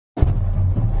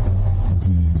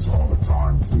These are the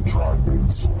times they try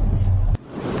big souls.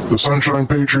 The Sunshine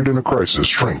Patriot in a crisis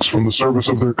shrinks from the service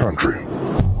of their country.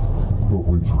 But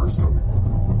winter is coming.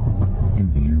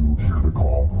 Do you hear the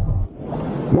call?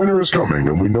 Winter is coming,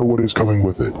 and we know what is coming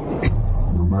with it.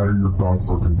 No matter your thoughts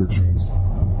or convictions,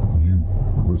 you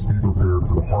must be prepared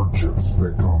for the hardships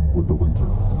that come with the winter.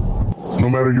 No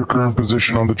matter your current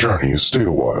position on the journey, stay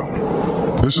a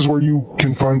while. This is where you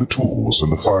can find the tools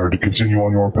and the fire to continue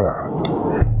on your path.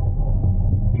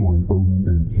 Join Odin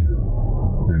and Tyr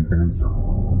and answer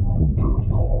Winter's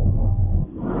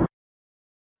Call.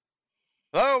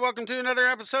 Hello, welcome to another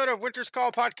episode of Winter's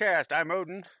Call Podcast. I'm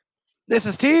Odin. This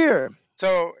is Tyr.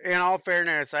 So, in all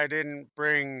fairness, I didn't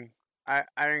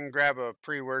grab a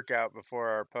pre-workout before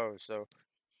our post, so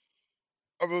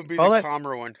I'm going to be the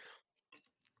calmer one.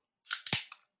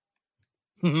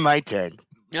 My turn.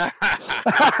 All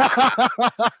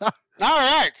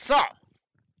right, so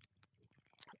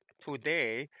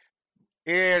today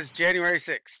is January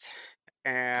 6th,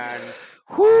 and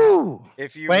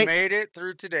if you made it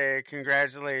through today,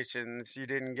 congratulations. You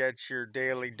didn't get your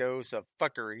daily dose of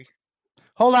fuckery.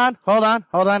 Hold on.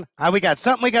 We got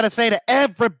something we got to say to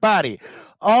everybody.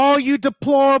 All you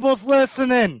deplorables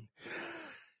listening.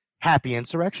 Happy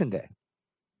Insurrection Day.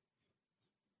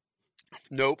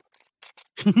 Nope.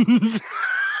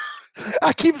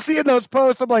 I keep seeing those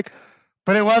posts. I'm like,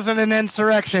 but it wasn't an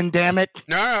insurrection, damn it.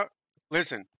 No.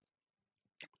 Listen,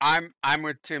 I'm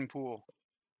with Tim Pool.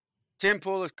 Tim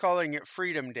Pool is calling it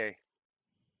Freedom Day.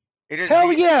 It is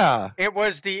yeah. It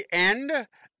was the end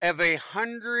of a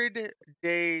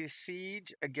 100-day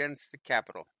siege against the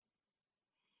Capitol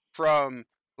from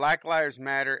Black Lives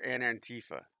Matter and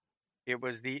Antifa. It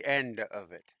was the end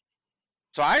of it.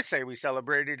 So I say we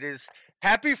celebrate it as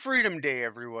Happy Freedom Day,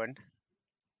 everyone.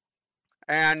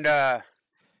 And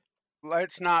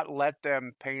let's not let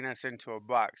them paint us into a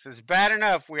box. It's bad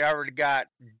enough we already got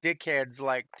dickheads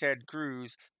like Ted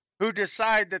Cruz who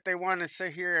decide that they want to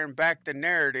sit here and back the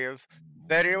narrative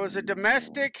that it was a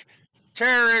domestic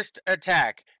terrorist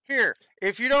attack. Here,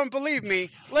 if you don't believe me,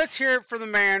 let's hear it from the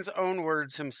man's own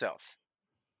words himself.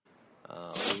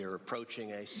 We are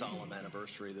approaching a solemn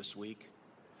anniversary this week.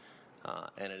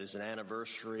 And it is an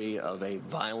anniversary of a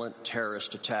violent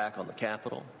terrorist attack on the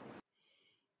Capitol.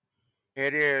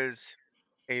 It is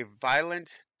a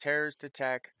violent terrorist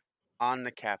attack on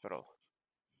the Capitol.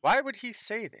 Why would he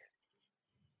say this?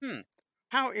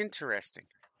 How interesting.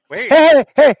 Wait.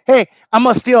 Hey, I'm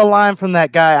going to steal a line from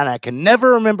that guy, and I can never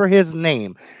remember his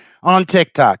name on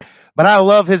TikTok. But I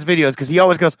love his videos because he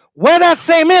always goes, where that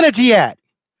same energy at?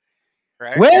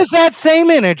 Right. Where's that same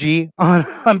energy on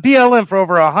BLM for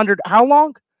over 100? How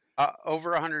long?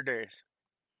 Over 100 days.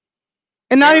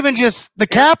 And not even just the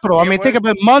Capitol. I mean, think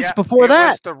about months before that.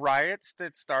 It was the riots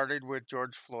that started with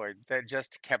George Floyd that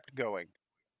just kept going.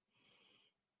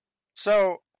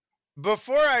 So,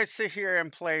 before I sit here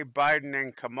and play Biden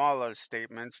and Kamala's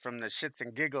statements from the Shits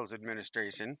and Giggles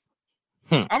administration,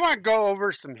 I want to go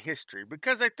over some history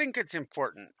because I think it's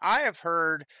important. I have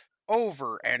heard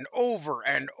over and over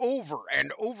and over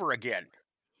and over again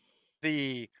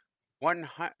the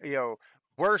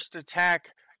worst attack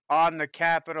on the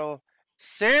Capitol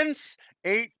since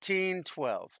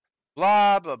 1812.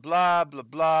 Blah, blah, blah, blah,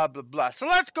 blah, blah, blah. So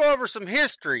let's go over some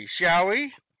history, shall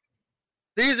we?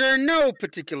 These are in no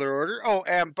particular order. Oh,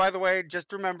 and by the way,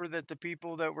 just remember that the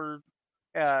people that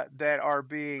are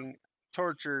being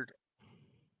tortured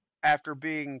after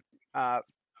being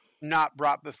not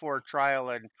brought before trial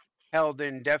and held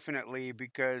indefinitely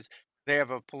because they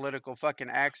have a political fucking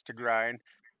axe to grind.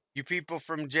 You people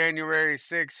from January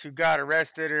 6th who got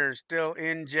arrested and are still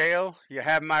in jail, you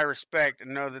have my respect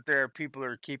and know that there are people who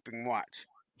are keeping watch.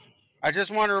 I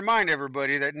just want to remind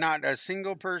everybody that not a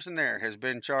single person there has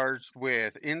been charged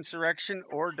with insurrection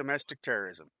or domestic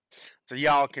terrorism. So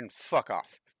y'all can fuck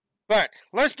off. But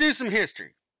let's do some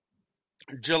history.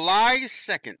 July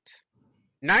 2nd,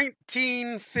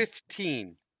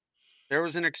 1915. There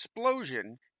was an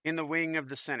explosion in the wing of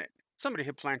the Senate. Somebody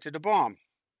had planted a bomb.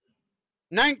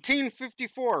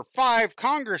 1954, 5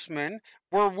 congressmen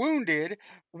were wounded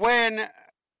when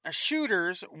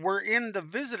shooters were in the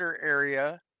visitor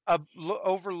area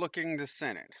overlooking the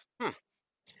Senate.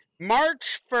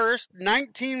 March 1st,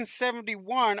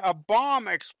 1971, a bomb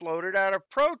exploded out of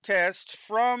protest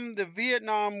from the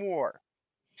Vietnam War.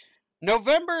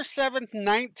 November 7th,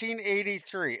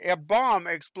 1983, a bomb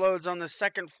explodes on the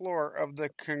second floor of the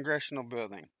Congressional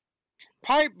Building.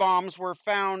 Pipe bombs were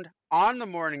found on the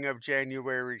morning of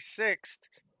January 6th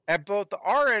at both the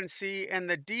RNC and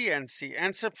the DNC.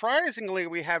 And surprisingly,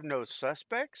 we have no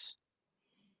suspects.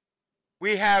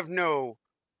 We have no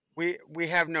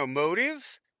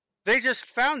motive. They just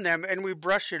found them and we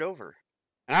brush it over.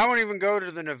 And I won't even go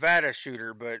to the Nevada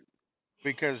shooter, but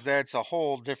because that's a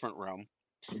whole different realm.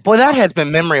 Boy, that has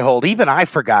been memory hold. Even I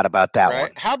forgot about that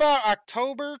one. How about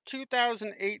October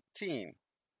 2018,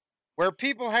 where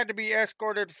people had to be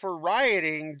escorted for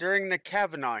rioting during the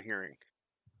Kavanaugh hearing?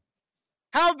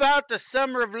 How about the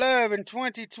Summer of Love in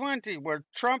 2020, where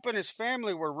Trump and his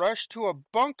family were rushed to a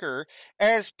bunker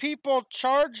as people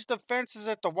charged the fences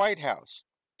at the White House?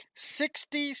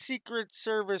 60 Secret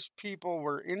Service people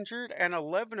were injured, and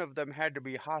 11 of them had to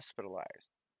be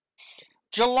hospitalized.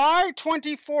 July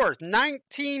 24th,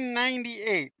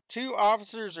 1998, 2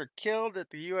 officers are killed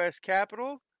at the U.S.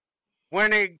 Capitol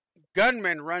when a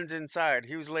gunman runs inside.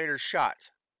 He was later shot.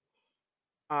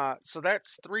 So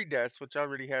that's 3 deaths, which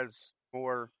already has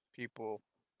more people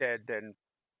dead than...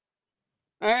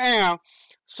 Anyhow,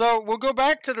 so we'll go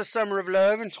back to the Summer of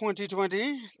Love in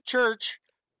 2020. Church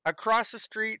across the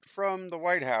street from the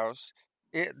White House,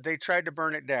 they tried to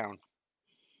burn it down.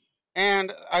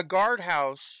 And a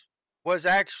guardhouse was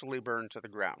actually burned to the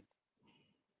ground.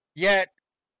 Yet,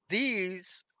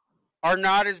 these are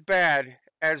not as bad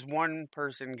as one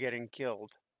person getting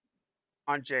killed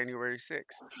on January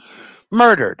 6th.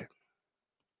 Murdered.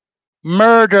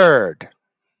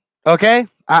 Okay?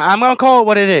 I'm going to call it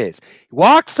what it is.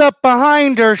 Walks up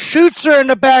behind her, shoots her in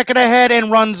the back of the head,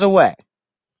 and runs away.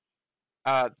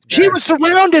 She was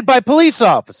surrounded by police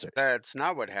officers. That's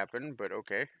not what happened, but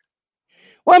okay.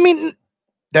 Well, I mean,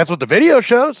 that's what the video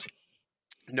shows.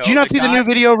 No, did you not see the new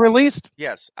video released?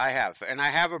 Yes, I have, and I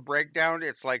have a breakdown.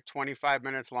 It's like 25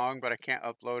 minutes long, but I can't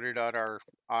upload it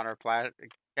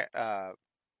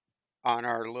on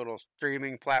our little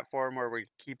streaming platform where we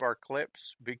keep our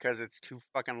clips because it's too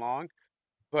fucking long.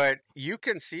 But you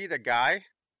can see the guy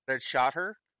that shot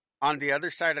her on the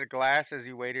other side of the glass as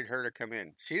he waited her to come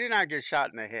in. She did not get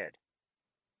shot in the head.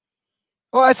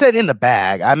 Well, I said in the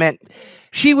bag. I meant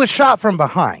she was shot from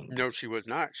behind. No, she was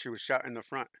not. She was shot in the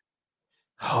front.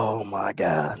 Oh, my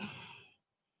God.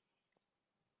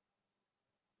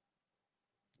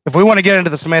 If we want to get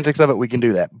into the semantics of it, we can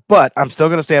do that. But I'm still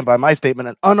going to stand by my statement.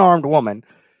 An unarmed woman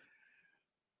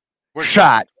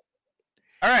shot.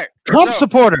 All right. Trump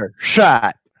supporter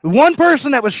shot. The one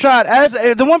person that was shot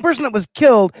the one person that was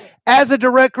killed as a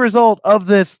direct result of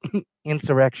this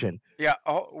insurrection. Yeah.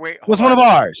 Oh, wait. Was one of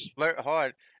ours. Hold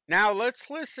on. Now let's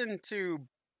listen to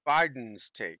Biden's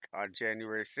take on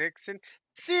January 6th and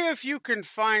see if you can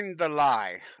find the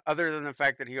lie other than the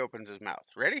fact that he opens his mouth.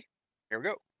 Ready? Here we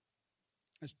go.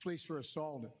 As police were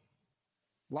assaulted,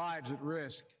 lives at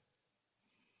risk,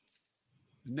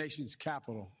 the nation's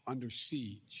capital under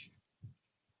siege.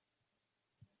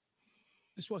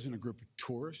 This wasn't a group of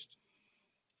tourists.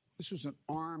 This was an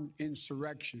armed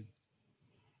insurrection.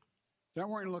 They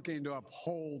weren't looking to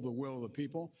uphold the will of the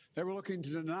people. They were looking to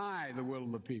deny the will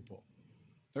of the people.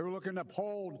 They weren't looking to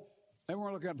uphold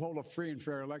a free and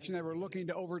fair election. They were looking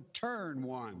to overturn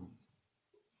one.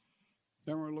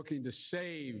 They were looking to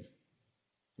save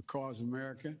the cause of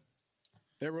America.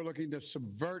 They were looking to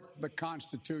subvert the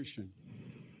Constitution.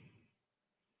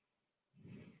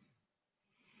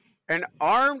 An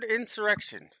armed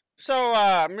insurrection. So,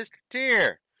 Mr.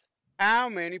 Tier, how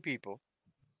many people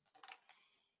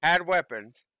had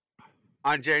weapons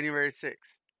on January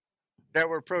 6th that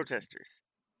were protesters?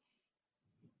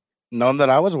 None that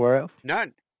I was aware of.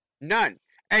 None.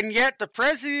 And yet the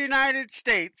President of the United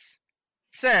States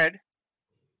said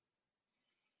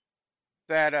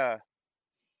that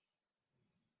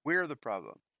we're the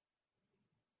problem.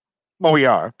 Well, we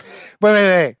are.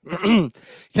 Wait.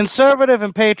 Conservative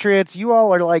and patriots, you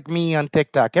all are like me on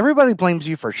TikTok. Everybody blames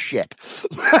you for shit.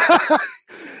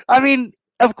 I mean,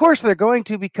 of course they're going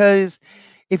to, because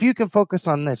if you can focus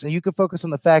on this and you can focus on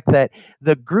the fact that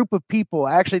the group of people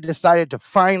actually decided to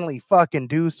finally fucking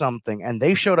do something and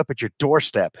they showed up at your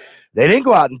doorstep. They didn't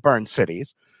go out and burn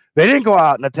cities. They didn't go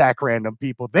out and attack random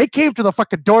people. They came to the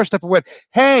fucking doorstep and went,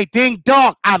 hey, ding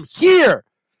dong, I'm here.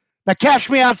 Now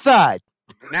catch me outside.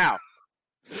 Now,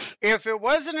 if it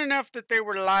wasn't enough that they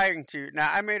were lying to you,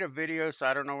 now I made a video, so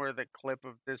I don't know where the clip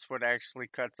of this one actually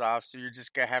cuts off, so you're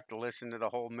just going to have to listen to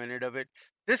the whole minute of it.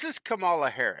 This is Kamala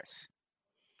Harris.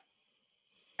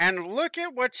 And look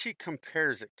at what she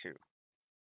compares it to.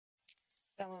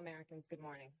 Fellow Americans, good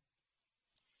morning.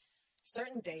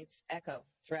 Certain dates echo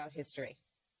throughout history,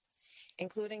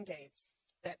 including dates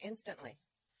that instantly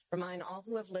remind all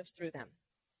who have lived through them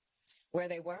where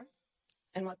they were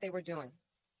and what they were doing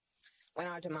when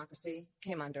our democracy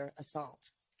came under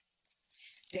assault.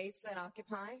 Dates that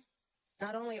occupy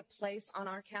not only a place on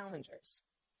our calendars,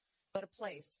 but a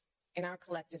place in our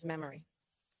collective memory.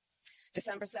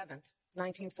 December 7th,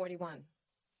 1941,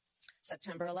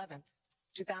 September 11th,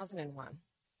 2001,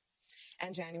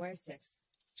 and January 6th,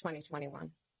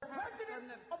 2021. The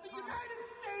President of the United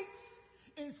States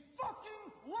is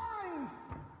fucking lying.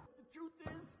 The truth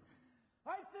is,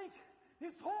 I think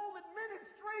this whole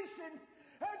administration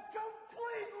has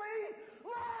completely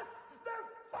lost their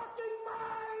fucking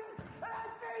mind, and I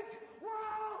think we're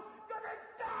all gonna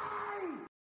die.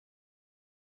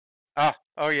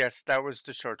 Oh yes, that was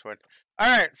the short one. All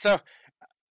right, so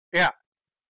yeah,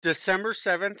 December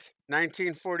 7th,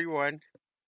 1941,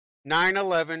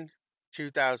 9/11,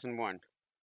 2001.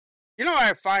 You know what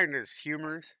I find is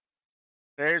humorous?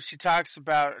 That she talks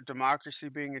about democracy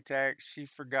being attacked, she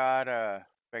forgot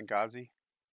Benghazi.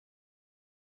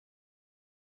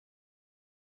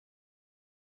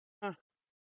 Huh.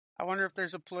 I wonder if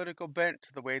there's a political bent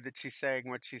to the way that she's saying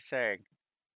what she's saying.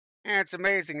 Yeah, it's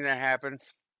amazing that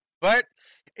happens. But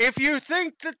if you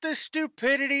think that the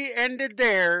stupidity ended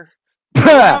there,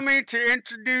 allow me to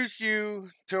introduce you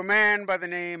to a man by the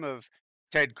name of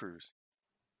Ted Cruz,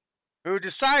 who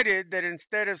decided that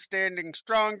instead of standing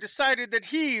strong, decided that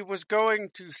he was going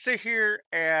to sit here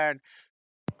and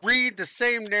read the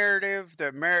same narrative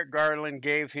that Merrick Garland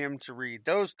gave him to read,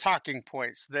 those talking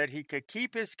points, so that he could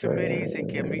keep his committees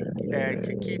and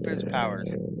could keep his powers.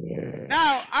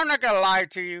 Now, I'm not gonna lie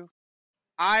to you.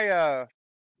 I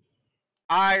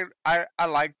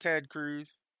like Ted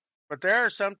Cruz, but there are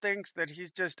some things that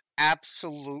he's just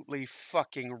absolutely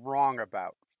fucking wrong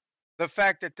about. The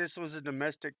fact that this was a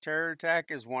domestic terror attack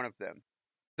is one of them.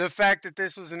 The fact that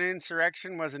this was an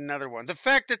insurrection was another one. The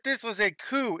fact that this was a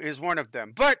coup is one of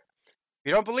them. But if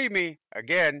you don't believe me,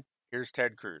 again, here's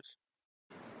Ted Cruz.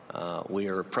 We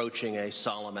are approaching a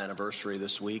solemn anniversary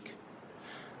this week,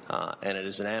 and it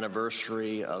is an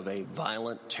anniversary of a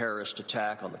violent terrorist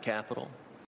attack on the Capitol.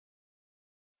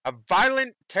 A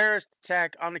violent terrorist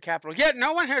attack on the Capitol. Yet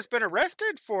no one has been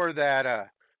arrested for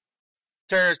that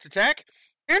terrorist attack.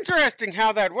 Interesting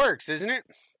how that works, isn't it?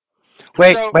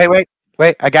 Wait.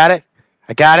 I got it.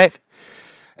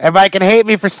 Everybody can hate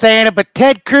me for saying it, but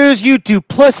Ted Cruz, you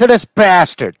duplicitous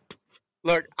bastard.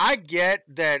 Look, I get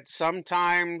that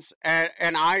sometimes, and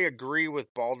I agree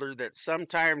with Balder, that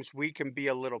sometimes we can be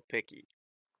a little picky,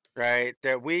 right?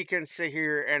 That we can sit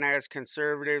here and as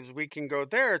conservatives, we can go,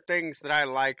 there are things that I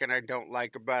like and I don't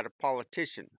like about a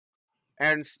politician.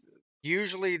 And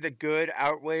usually the good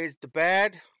outweighs the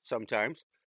bad, sometimes.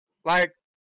 Like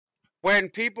when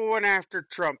people went after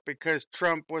Trump because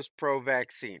Trump was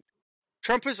pro-vaccine.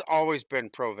 Trump has always been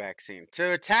pro-vaccine.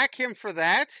 To attack him for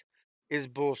that is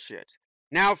bullshit.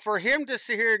 Now, for him to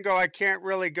sit here and go, I can't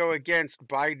really go against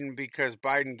Biden because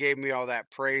Biden gave me all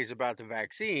that praise about the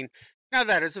vaccine, now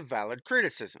that is a valid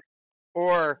criticism.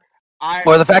 Or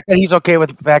the fact that he's okay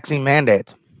with vaccine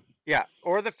mandates. Yeah,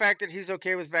 or the fact that he's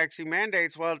okay with vaccine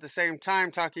mandates while at the same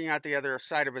time talking out the other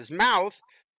side of his mouth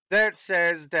that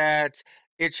says that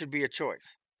it should be a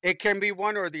choice. It can be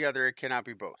one or the other. It cannot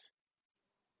be both.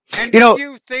 And if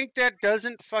you think that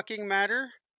doesn't fucking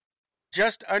matter,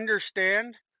 just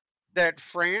understand that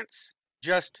France,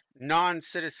 just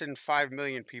non-citizen 5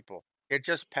 million people, it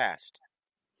just passed.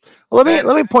 Well, let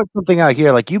me point something out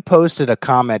here. Like, you posted a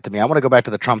comment to me. I want to go back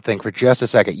to the Trump thing for just a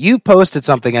second. You posted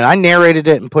something, and I narrated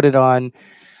it and put it on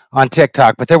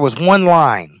TikTok, but there was one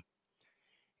line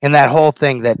in that whole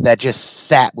thing that just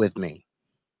sat with me.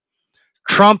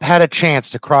 Trump had a chance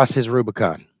to cross his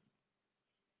Rubicon.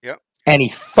 Yep. And he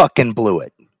fucking blew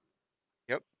it.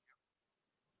 Yep.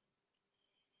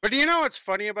 But do you know what's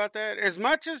funny about that? As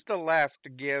much as the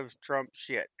left gives Trump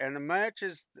shit, and as much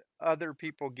as other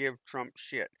people give Trump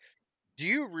shit, do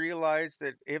you realize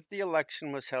that if the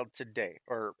election was held today,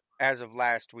 or as of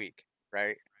last week,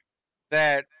 right,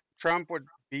 that Trump would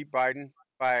beat Biden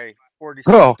by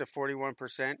 46 to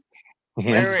 41%?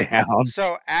 Hands down.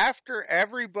 So after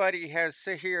everybody has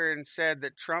sit here and said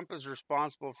that Trump is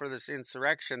responsible for this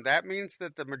insurrection, that means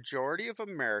that the majority of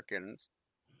Americans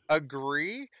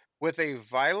agree with a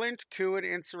violent coup and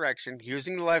insurrection,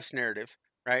 using the left's narrative,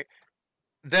 right,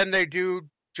 than they do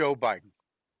Joe Biden.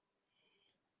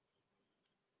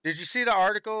 Did you see the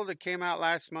article that came out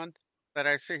last month that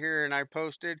I sit here and I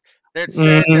posted that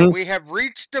said that we have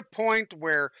reached a point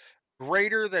where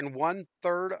greater than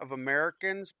 1/3 of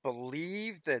Americans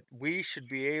believe that we should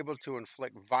be able to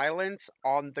inflict violence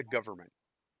on the government?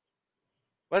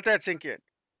 Let that sink in.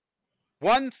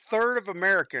 1/3 of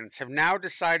Americans have now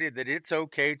decided that it's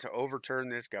okay to overturn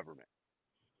this government.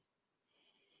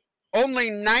 Only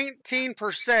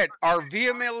 19% are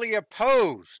vehemently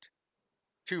opposed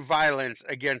to violence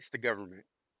against the government.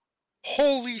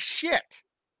 Holy shit,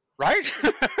 right?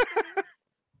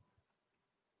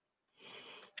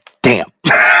 Damn.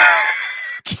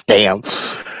 Just damn.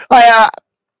 I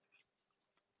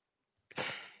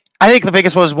think the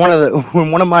biggest was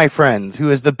when one of my friends, who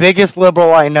is the biggest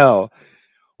liberal I know,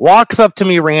 walks up to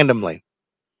me randomly.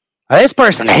 This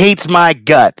person hates my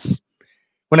guts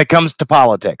when it comes to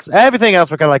politics. Everything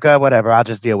else, we're kind of like, oh, whatever, I'll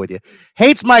just deal with you.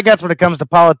 Hates my guts when it comes to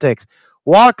politics.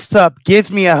 Walks up,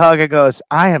 gives me a hug, and goes,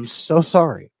 I am so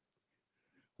sorry.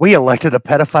 We elected a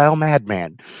pedophile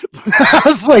madman. I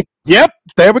was like, yep,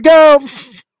 there we go.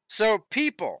 So,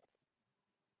 people,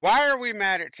 why are we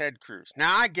mad at Ted Cruz?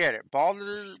 Now, I get it.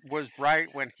 Balder was right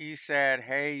when he said,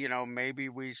 hey, maybe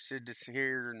we should just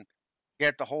hear and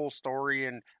get the whole story,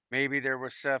 and maybe there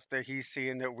was stuff that he's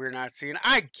seeing that we're not seeing.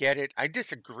 I get it. I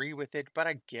disagree with it, but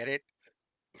I get it.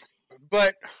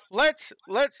 But let's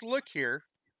look here.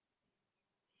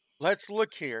 Let's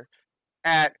look here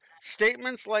at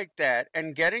statements like that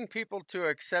and getting people to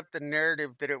accept the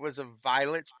narrative that it was a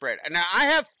violent spread. Now, I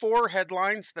have 4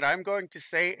 headlines that I'm going to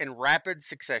say in rapid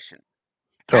succession.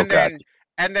 And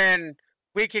then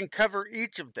we can cover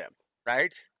each of them,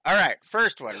 right? All right,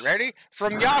 first one. Ready?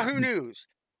 From Yahoo News.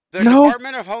 The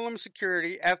Department of Homeland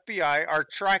Security, FBI, are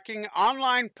tracking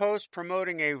online posts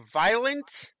promoting a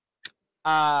violent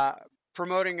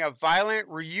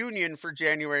reunion for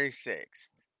January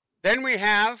 6th. Then we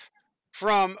have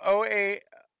from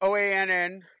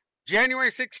OANN, January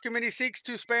 6th committee seeks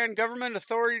to expand government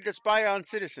authority to spy on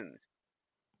citizens.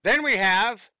 Then we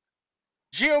have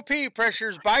GOP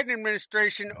pressures Biden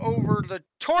administration over the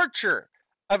torture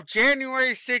of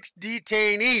January 6th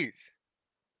detainees.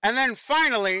 And then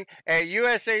finally, at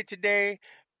USA Today,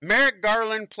 Merrick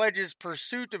Garland pledges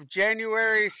pursuit of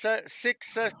January 6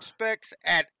 suspects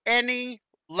at any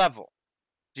level.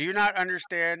 Do you not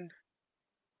understand?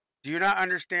 Do you not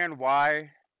understand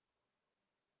why?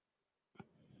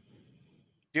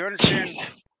 Do you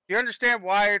understand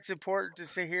why it's important to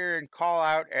sit here and call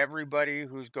out everybody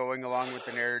who's going along with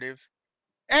the narrative?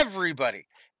 Everybody.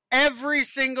 Every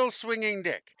single swinging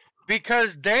dick.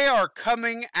 Because they are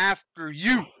coming after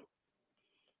you.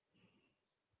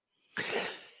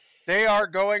 They are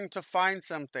going to find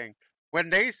something.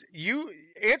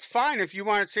 It's fine if you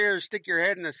want to sit here and stick your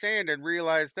head in the sand and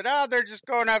realize that they're just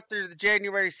going after the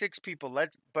January 6 people.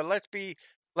 But let's be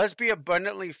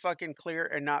abundantly fucking clear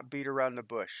and not beat around the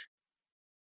bush.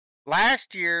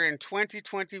 Last year in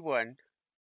 2021,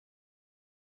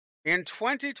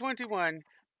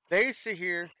 they sit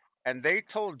here and they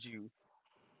told you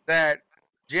that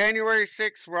January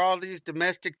 6th were all these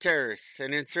domestic terrorists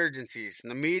and insurgencies, and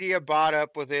the media bought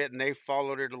up with it and they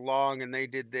followed it along and they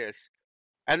did this.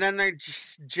 And then they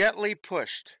just gently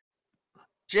pushed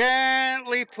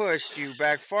you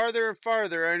back farther and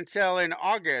farther until in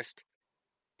August,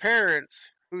 parents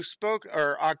who spoke,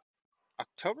 or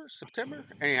October, September?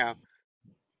 Anyhow,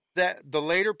 that the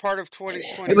later part of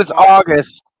 2020. It was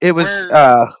August. It was,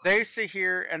 they sit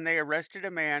here and they arrested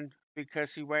a man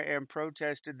because he went and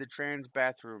protested the trans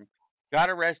bathroom. Got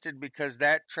arrested because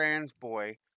that trans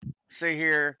boy sit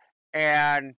here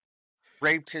and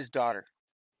raped his daughter.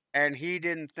 And he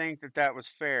didn't think that was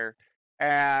fair.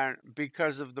 And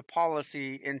because of the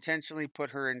policy, intentionally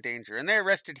put her in danger. And they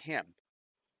arrested him.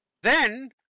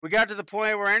 Then we got to the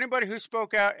point where any parent who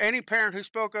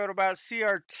spoke out about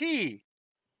CRT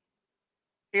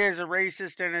is a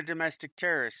racist and a domestic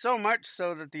terrorist. So much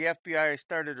so that the FBI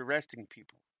started arresting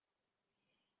people.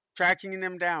 Tracking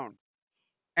them down.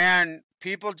 And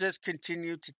people just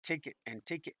continue to take it and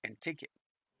take it and take it.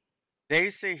 They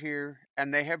sit here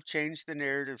and they have changed the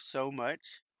narrative so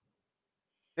much.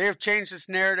 They have changed this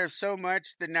narrative so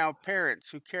much that now parents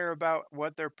who care about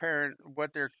what their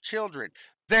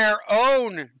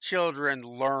own children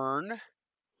learn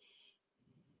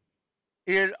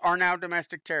are now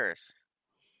domestic terrorists.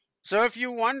 So if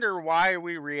you wonder why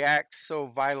we react so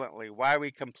violently, why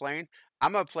we complain,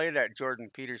 I'm going to play that Jordan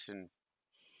Peterson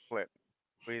clip.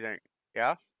 What do you think?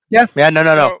 Yeah? Yeah,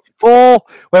 no.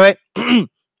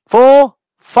 Full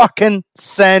fucking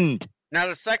send. Now,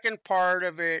 the second part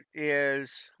of it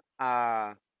is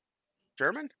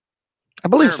German? I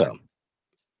believe so.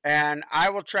 And I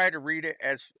will try to read it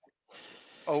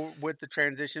with the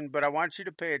transition, but I want you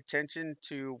to pay attention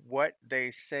to what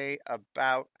they say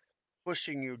about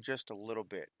pushing you just a little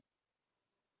bit.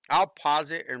 I'll pause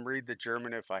it and read the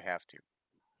German if I have to.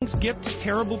 Get to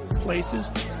terrible places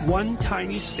one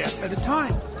tiny step at a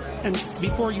time. And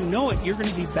before you know it, you're going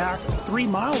to be back 3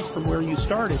 miles from where you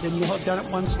started, and you'll have done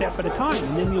it one step at a time.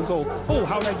 And then you'll go, oh,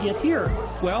 how'd I get here?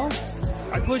 Well,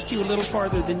 I pushed you a little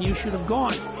farther than you should have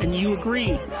gone, and you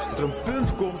agreed.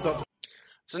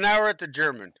 So now we're at the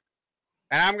German.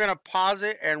 And I'm going to pause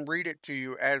it and read it to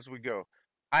you as we go.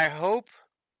 I hope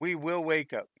we will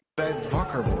wake up.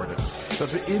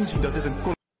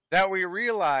 that we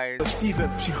realize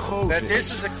that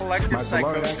this is a collective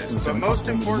psychosis. But most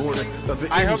importantly,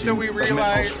 I hope that we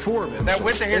realize that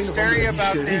with the hysteria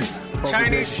about this,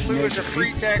 Chinese flu is a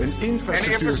pretext, and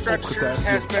infrastructure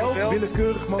has been built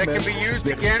that can be used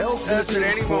against us at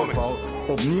any moment.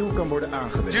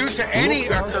 Due to any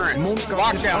occurrence,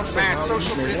 lockdowns, mass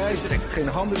social distancing,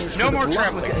 no more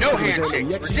traveling, no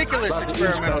handshakes, ridiculous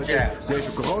experimental jabs. This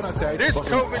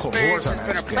COVID phase has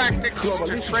been a practice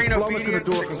to train obedience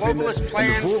that globalist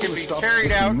plans can be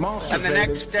carried out, and the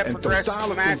next step progresses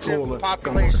to massive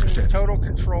population total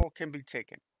control can be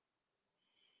taken.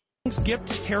 Get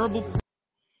terrible.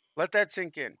 Let that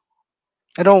sink in.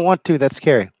 I don't want to. That's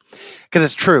scary. Because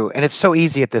it's true, and it's so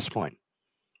easy at this point.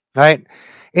 Right?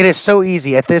 It is so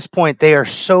easy. At this point, they are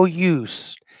so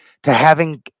used to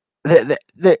having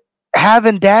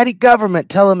having daddy government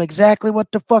tell them exactly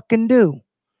what to fucking do.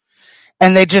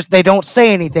 And they don't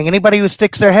say anything. Anybody who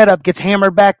sticks their head up gets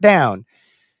hammered back down.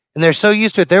 And they're so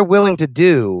used to it, they're willing to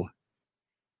do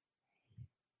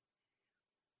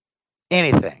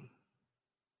anything.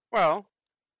 Well,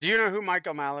 do you know who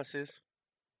Michael Malice is?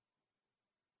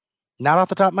 Not off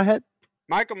the top of my head.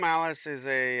 Michael Malice is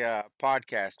a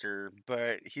podcaster,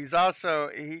 but he's also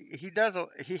he has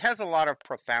a lot of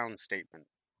profound statements.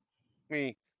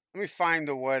 Let me find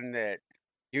the one that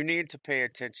you need to pay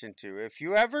attention to. If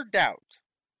you ever doubt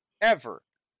that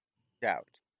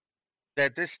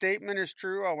this statement is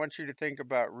true, I want you to think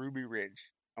about Ruby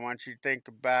Ridge. I want you to think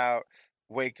about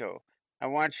Waco. I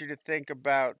want you to think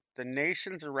about the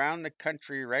nations around the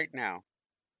country right now.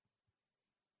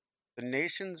 The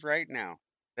nations right now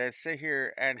that sit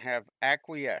here and have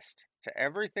acquiesced to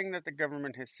everything that the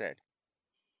government has said.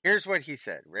 Here's what he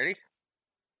said. Ready?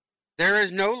 There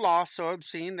is no law so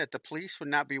obscene that the police would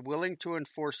not be willing to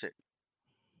enforce it,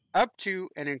 up to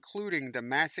and including the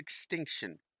mass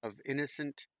extinction of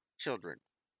innocent children.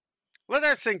 Let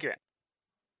that sink in.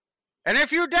 And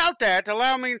if you doubt that,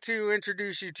 allow me to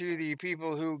introduce you to the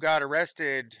people who got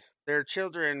arrested, their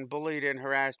children bullied and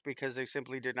harassed because they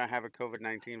simply did not have a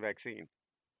COVID-19 vaccine.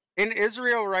 In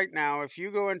Israel right now, if you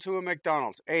go into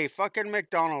a fucking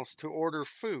McDonald's to order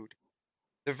food,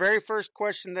 the very first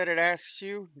question that it asks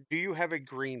you, do you have a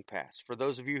green pass? For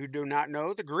those of you who do not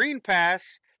know, the green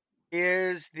pass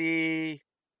is the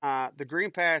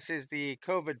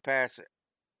COVID pass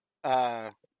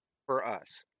for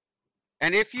us.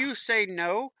 And if you say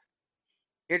no,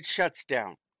 it shuts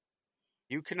down.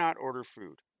 You cannot order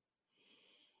food.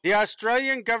 The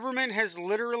Australian government has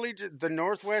the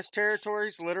Northwest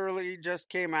Territories literally just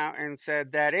came out and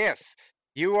said that if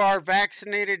you are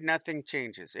vaccinated, nothing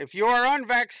changes. If you are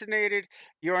unvaccinated,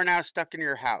 you are now stuck in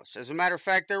your house. As a matter of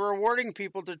fact, they're rewarding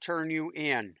people to turn you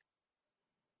in.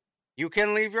 You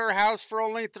can leave your house for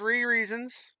only 3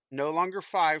 reasons, no longer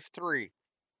 5, 3.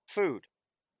 Food,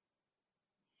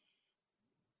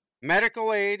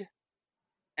 medical aid,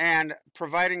 and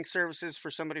providing services for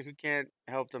somebody who can't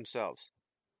help themselves.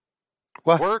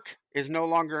 What? Work is no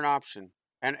longer an option,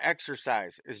 and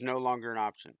exercise is no longer an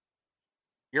option.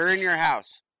 You're in your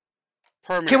house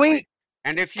permanently.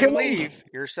 And if you leave,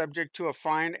 you're subject to a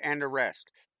fine and arrest.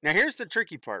 Now, here's the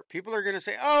tricky part. People are going to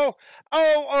say, oh,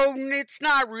 it's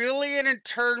not really an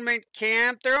internment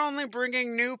camp. They're only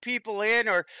bringing new people in,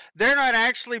 or they're not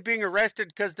actually being arrested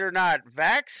because they're not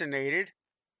vaccinated.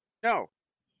 No,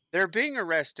 they're being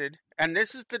arrested, and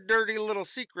this is the dirty little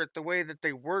secret, the way that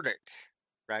they word it,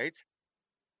 right?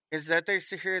 Is that they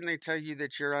sit here and they tell you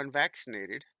that you're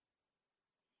unvaccinated.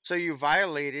 So you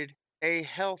violated a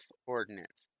health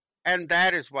ordinance. And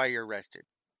that is why you're arrested.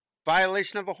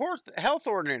 Violation of a health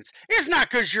ordinance. It's not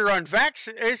because you're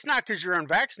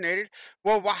unvaccinated.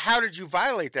 Well, how did you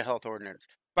violate the health ordinance?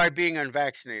 By being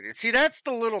unvaccinated. See, that's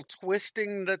the little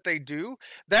twisting that they do.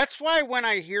 That's why when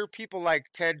I hear people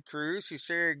like Ted Cruz who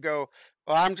say, well,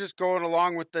 I'm just going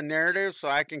along with the narrative so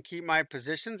I can keep my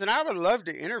positions. And I would love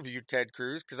to interview Ted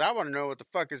Cruz because I want to know what the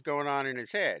fuck is going on in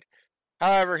his head.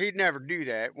 However, he'd never do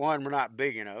that. 1, we're not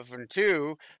big enough. And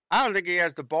 2, I don't think he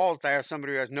has the balls to have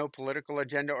somebody who has no political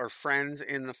agenda or friends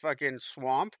in the fucking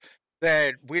swamp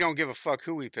that we don't give a fuck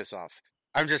who we piss off.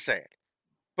 I'm just saying.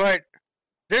 But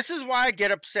this is why I get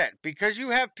upset. Because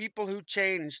you have people who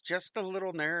change just a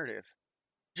little narrative.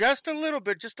 Just a little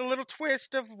bit. Just a little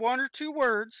twist of 1 or 2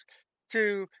 words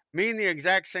to mean the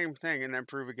exact same thing and then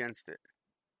prove against it.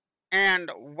 And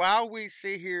while we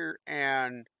sit here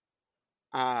and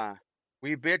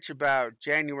we bitch about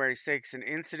January 6th, an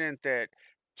incident that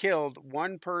killed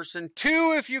 1 person,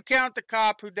 2 if you count the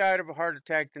cop who died of a heart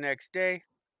attack the next day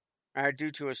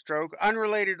due to a stroke.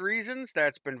 Unrelated reasons,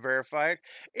 that's been verified.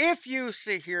 If you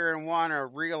sit here and want to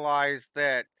realize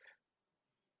that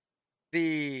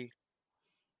the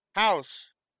House,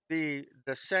 the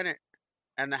Senate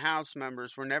and the House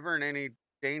members were never in any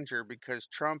danger because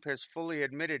Trump has fully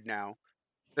admitted now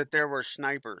that there were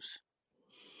snipers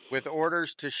with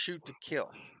orders to shoot to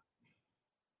kill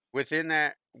within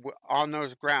that on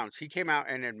those grounds. He came out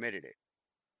and admitted it.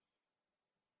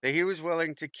 That he was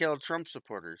willing to kill Trump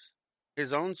supporters,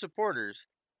 his own supporters,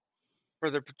 for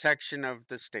the protection of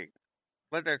the state.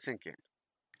 Let that sink in.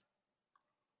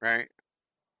 Right?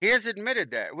 He has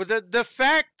admitted that. With the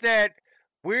fact that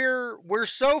we're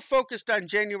so focused on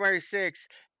January 6th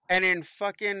and in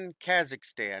fucking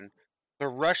Kazakhstan, the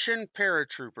Russian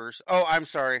paratroopers. Oh, I'm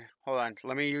sorry. Hold on.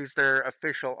 Let me use their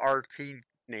official RT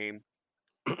name.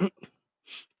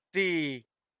 The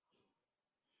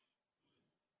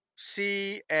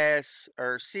CS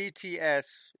or CTS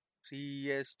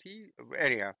CST.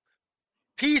 Anyhow,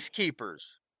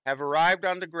 peacekeepers have arrived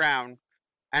on the ground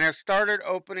and have started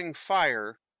opening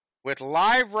fire with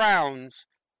live rounds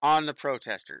on the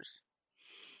protesters.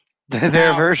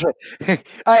 Their version.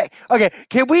 Okay.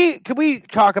 Can we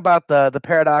talk about the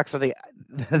paradox of the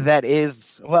that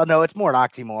is, well, no, it's more an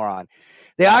oxymoron.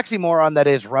 The oxymoron that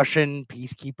is Russian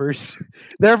peacekeepers.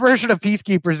 Their version of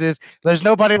peacekeepers is there's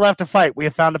nobody left to fight. We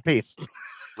have found a peace.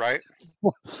 Right?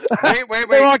 Wait.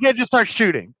 They all get to start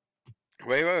shooting.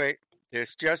 Wait.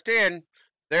 This just in.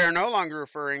 They are no longer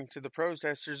referring to the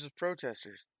protesters as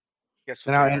protesters. Guess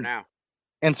what they are now?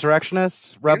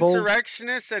 Insurrectionists, rebels.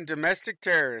 Insurrectionists and domestic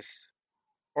terrorists.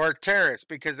 Or terrorists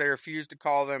because they refuse to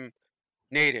call them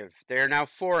native. They are now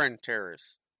foreign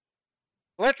terrorists.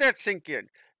 Let that sink in.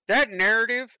 That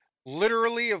narrative,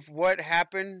 literally, of what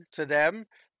happened to them,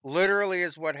 literally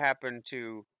is what happened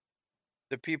to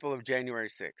the people of January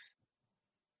 6th.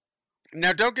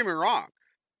 Now, don't get me wrong.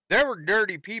 There were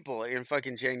dirty people in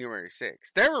fucking January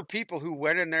 6th. There were people who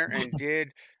went in there and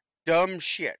did dumb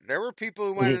shit. There were people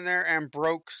who went in there and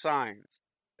broke signs.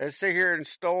 That sit here and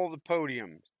stole the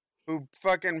podiums. Who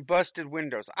fucking busted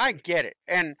windows. I get it.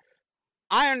 And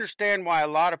I understand why a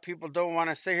lot of people don't want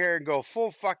to sit here and go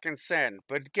full fucking send.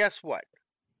 But guess what?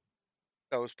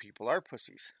 Those people are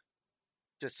pussies.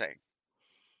 Just saying.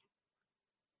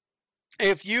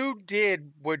 If you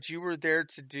did what you were there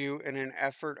to do in an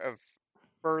effort of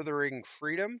furthering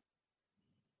freedom,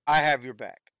 I have your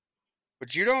back.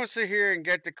 But you don't sit here and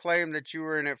get to claim that you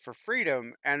were in it for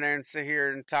freedom and then sit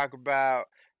here and talk about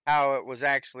how it was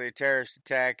actually a terrorist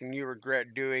attack and you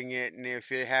regret doing it, and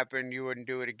if it happened, you wouldn't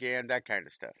do it again, that kind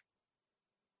of stuff.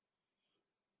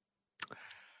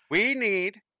 We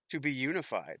need to be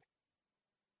unified.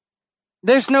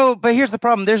 But here's the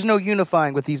problem. There's no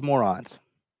unifying with these morons.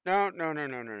 No.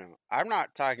 I'm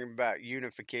not talking about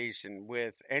unification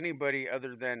with anybody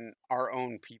other than our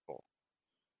own people.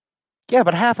 Yeah,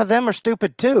 but half of them are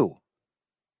stupid too.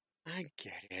 I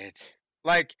get it.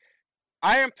 Like,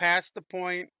 I am past the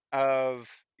point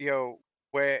of,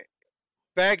 where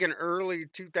back in early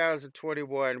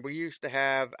 2021, we used to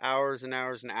have hours and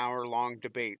hours and hour-long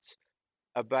debates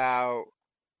about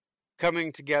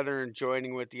coming together and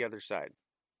joining with the other side.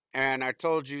 And I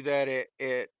told you that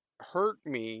it hurt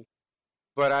me,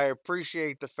 but I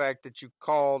appreciate the fact that you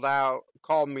called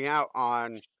me out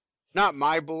on not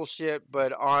my bullshit,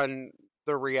 but on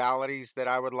the realities that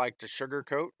I would like to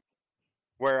sugarcoat.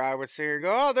 Where I would sit here and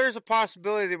go, oh, there's a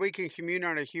possibility that we can commune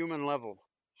on a human level.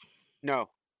 No,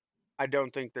 I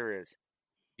don't think there is.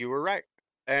 You were right.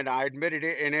 And I admitted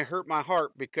it, and it hurt my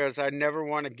heart because I never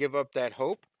want to give up that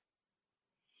hope.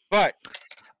 But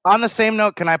on the same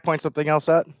note, can I point something else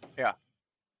out? Yeah.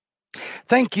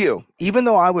 Thank you. Even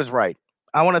though I was right,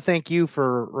 I want to thank you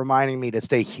for reminding me to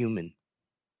stay human.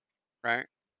 Right.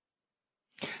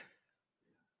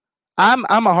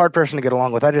 I'm a hard person to get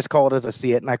along with. I just call it as I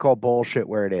see it, and I call bullshit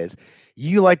where it is.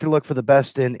 You like to look for the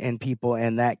best in people,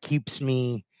 and that keeps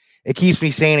me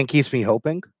sane and keeps me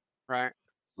hoping. Right.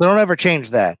 So don't ever change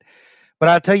that. But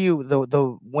I'll tell you,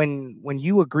 when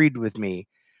you agreed with me,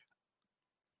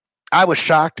 I was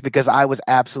shocked because I was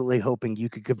absolutely hoping you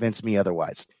could convince me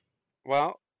otherwise.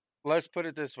 Well, let's put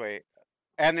it this way.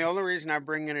 And the only reason I'm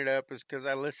bringing it up is because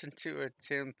I listened to a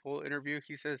Tim Pool interview.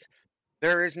 He says,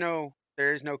 there is no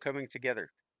coming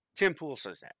together. Tim Pool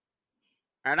says that.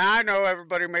 And I know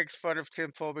everybody makes fun of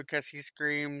Tim Pool because he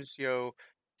screams,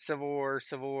 Civil War,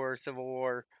 Civil War, Civil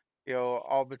War,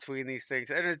 all between these things.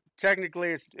 And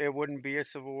technically, it wouldn't be a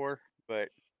Civil War, but...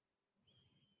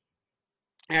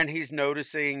 And he's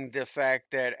noticing the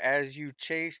fact that as you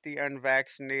chase the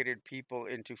unvaccinated people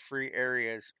into free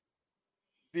areas,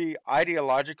 the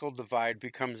ideological divide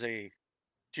becomes a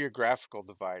geographical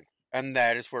divide. And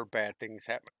that is where bad things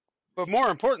happen. But more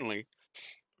importantly,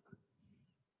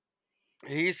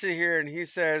 He sit here and he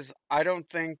says, I don't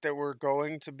think that we're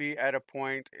going to be at a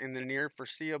point in the near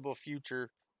foreseeable future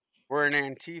where an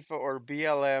Antifa or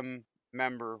BLM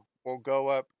member will go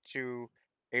up to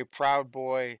a Proud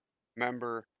Boy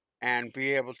member and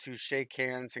be able to shake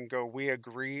hands and go, we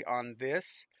agree on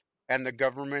this, and the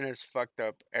government is fucked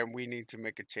up, and we need to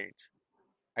make a change.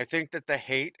 I think that the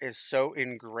hate is so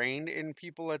ingrained in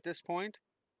people at this point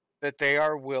that they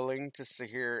are willing to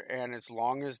sit here, and as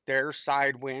long as their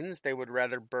side wins, they would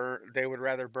rather burn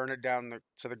it down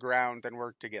to the ground than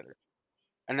work together,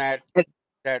 and that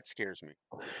scares me.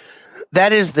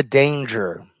 That is the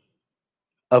danger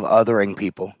of othering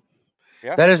people.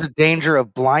 Yeah. That is the danger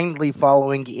of blindly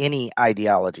following any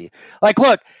ideology. Like,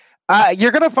 look,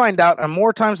 you're going to find out on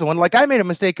more times than one. Like, I made a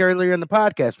mistake earlier in the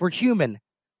podcast. We're human.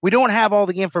 We don't have all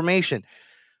the information,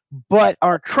 but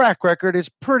our track record is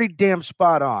pretty damn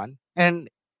spot on. And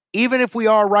even if we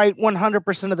are right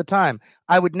 100% of the time,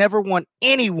 I would never want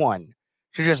anyone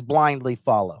to just blindly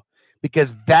follow,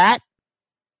 because that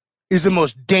is the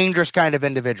most dangerous kind of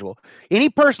individual. Any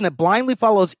person that blindly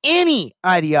follows any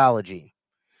ideology,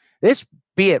 this,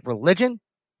 be it religion,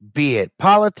 be it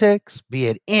politics, be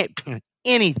it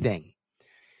anything,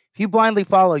 if you blindly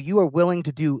follow, you are willing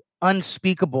to do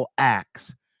unspeakable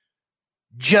acts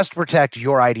just to protect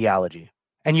your ideology.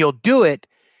 And you'll do it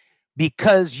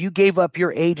because you gave up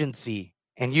your agency,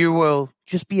 and you will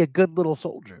just be a good little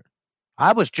soldier.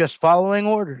 I was just following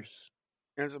orders.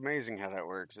 It's amazing how that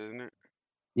works, isn't it?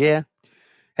 Yeah.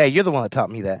 Hey, you're the one that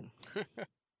taught me that.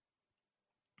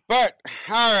 But,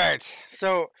 all right.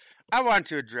 So, I want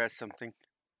to address something.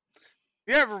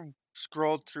 You ever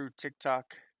scrolled through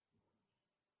TikTok?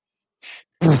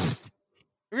 Have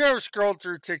you ever scrolled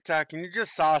through TikTok and you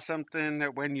just saw something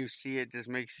that when you see it just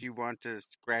makes you want to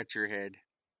scratch your head?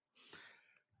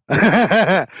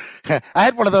 I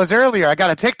had one of those earlier. I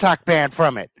got a TikTok ban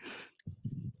from it.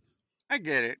 I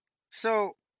get it.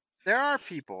 So, there are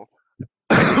people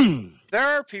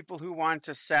who want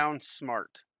to sound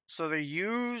smart. So they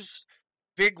use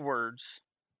big words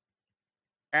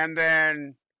and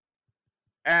then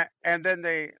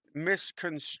they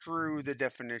misconstrue the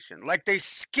definition. Like, they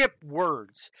skip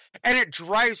words, and it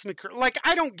drives me crazy. Like,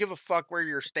 I don't give a fuck where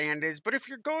your stand is, but if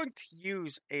you're going to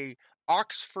use a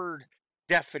Oxford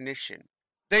definition,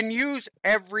 then use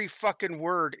every fucking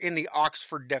word in the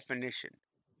Oxford definition.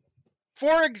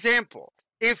 For example,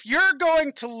 if you're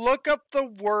going to look up the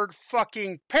word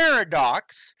fucking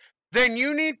paradox, then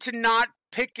you need to not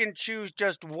pick and choose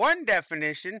just one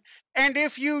definition. And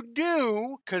if you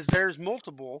do, because there's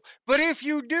multiple, but if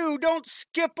you do, don't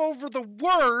skip over the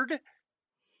word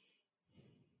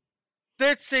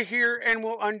that's here and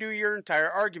will undo your entire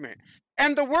argument.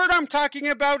 And the word I'm talking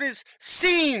about is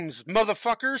seems,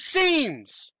 motherfucker,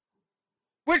 seems.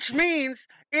 Which means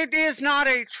it is not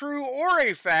a true or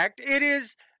a fact. It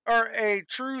is or a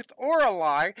truth or a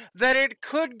lie, that it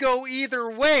could go either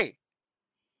way.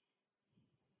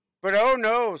 But oh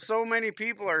no, so many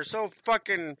people are so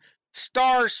fucking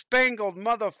star-spangled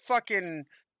motherfucking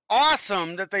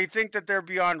awesome that they think that they're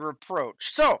beyond reproach.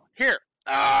 So, here,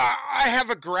 I have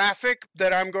a graphic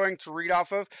that I'm going to read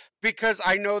off of because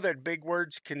I know that big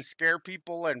words can scare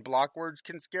people and block words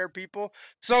can scare people.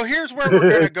 So here's where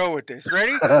we're going to go with this.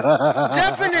 Ready?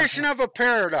 Definition of a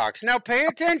paradox. Now pay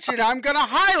attention. I'm going to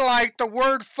highlight the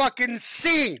word fucking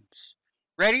seems.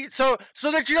 Ready? So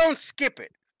that you don't skip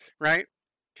it. Right?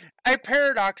 A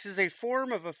paradox is a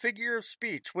form of a figure of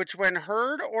speech which, when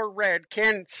heard or read,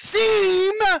 can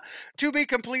seem to be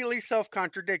completely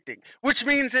self-contradicting, which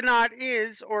means it not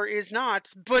is or is not,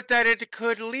 but that it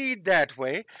could lead that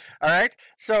way. All right?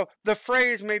 So the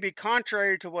phrase may be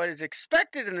contrary to what is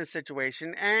expected in the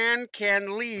situation and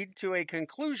can lead to a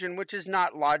conclusion which is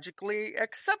not logically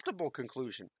acceptable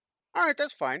conclusion. All right,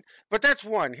 that's fine. But that's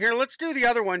one. Here, let's do the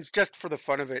other ones just for the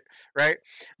fun of it, right?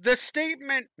 The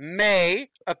statement may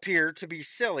appear to be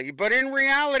silly, but in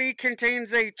reality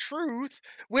contains a truth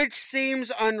which seems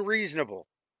unreasonable.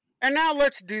 And now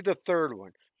let's do the third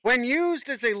one. When used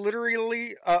as a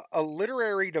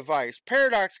literary device,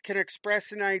 paradox can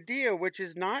express an idea which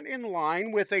is not in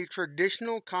line with a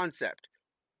traditional concept.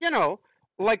 You know,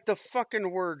 like the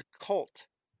fucking word cult.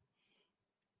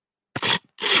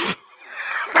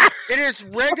 It is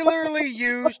regularly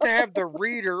used to have the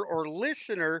reader or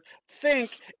listener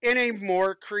think in a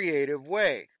more creative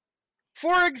way.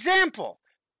 For example,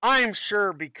 I'm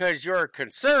sure because you're a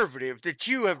conservative that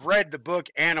you have read the book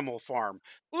Animal Farm.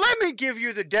 Let me give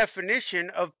you the definition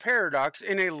of paradox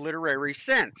in a literary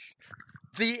sense.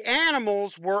 The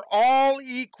animals were all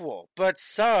equal, but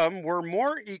some were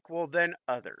more equal than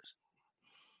others.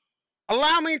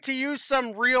 Allow me to use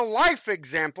some real life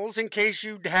examples in case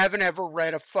you haven't ever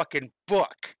read a fucking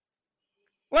book.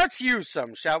 Let's use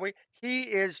some, shall we? He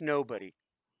is nobody.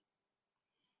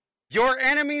 Your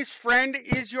enemy's friend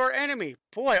is your enemy.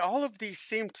 Boy, all of these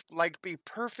seem to be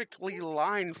perfectly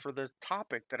lined for the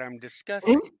topic that I'm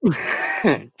discussing.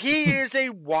 He is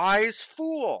a wise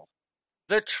fool.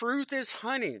 The truth is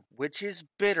honey, which is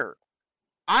bitter.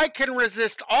 I can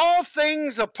resist all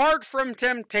things apart from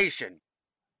temptation.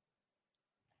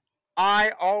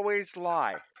 I always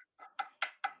lie.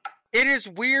 It is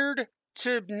weird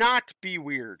to not be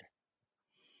weird.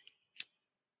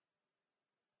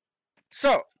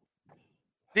 So,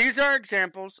 these are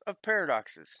examples of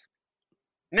paradoxes.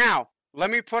 Now, let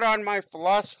me put on my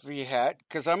philosophy hat,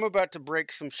 because I'm about to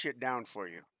break some shit down for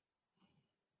you.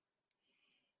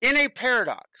 In a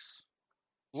paradox,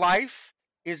 life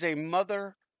is a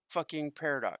motherfucking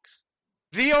paradox.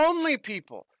 The only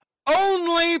people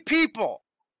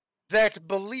that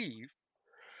believe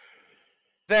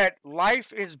that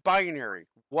life is binary,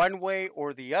 one way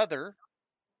or the other,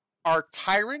 are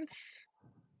tyrants,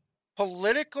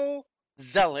 political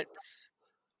zealots,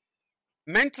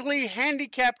 mentally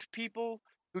handicapped people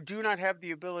who do not have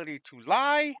the ability to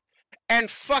lie, and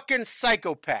fucking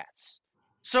psychopaths.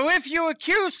 So if you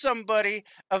accuse somebody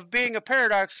of being a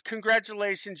paradox,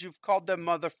 congratulations, you've called them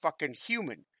motherfucking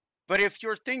human. But if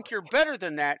you think you're better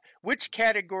than that, which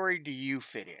category do you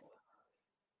fit in?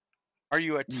 Are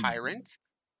you a tyrant?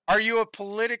 Are you a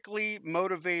politically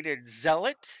motivated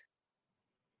zealot?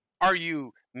 Are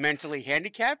you mentally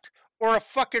handicapped? Or a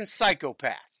fucking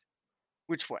psychopath?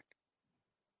 Which one?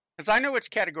 Because I know which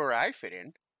category I fit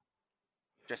in.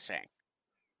 Just saying.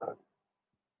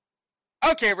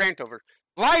 Okay, rant over.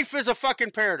 Life is a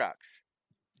fucking paradox.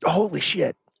 Holy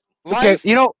shit. Life,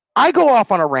 okay, I go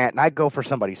off on a rant and I go for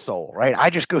somebody's soul, right? I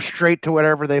just go straight to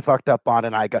whatever they fucked up on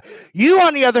and I go. You,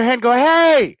 on the other hand, go,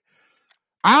 hey,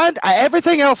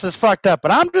 everything else is fucked up,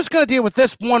 but I'm just going to deal with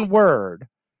this one word.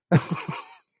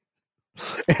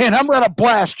 And I'm going to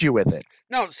blast you with it.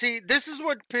 No, see, this is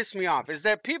what pissed me off, is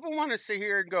that people want to sit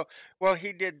here and go, well,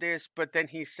 he did this, but then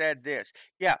he said this.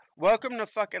 Yeah, welcome to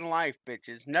fucking life,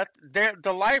 bitches.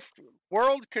 The life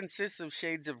world consists of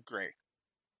shades of gray.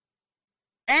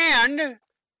 And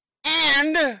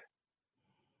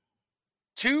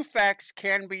two facts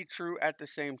can be true at the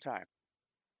same time.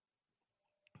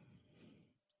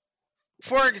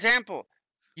 For example,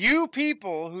 you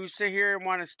people who sit here and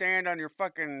want to stand on your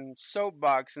fucking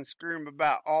soapbox and scream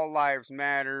about all lives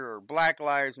matter or black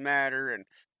lives matter,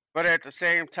 but at the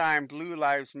same time blue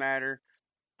lives matter,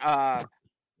 and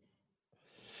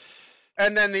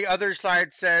then the other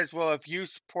side says, well, if you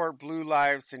support blue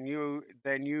lives, then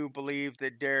you believe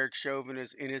that Derek Chauvin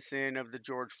is innocent of the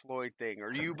George Floyd thing,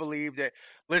 or you believe that.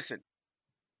 Listen,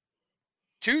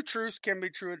 two truths can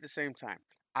be true at the same time.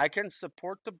 I can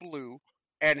support the blue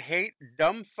and hate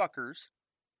dumb fuckers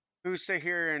who sit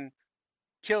here and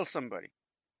kill somebody.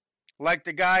 Like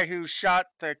the guy who shot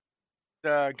the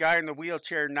guy in the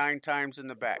wheelchair 9 times in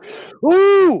the back.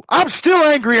 Ooh, I'm still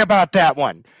angry about that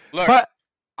one. Look, but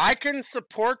I can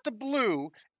support the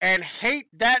blue and hate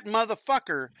that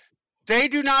motherfucker. They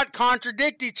do not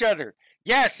contradict each other.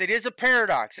 Yes, it is a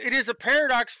paradox. It is a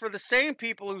paradox for the same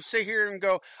people who sit here and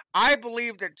go, I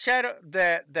believe that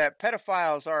that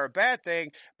pedophiles are a bad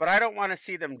thing, but I don't want to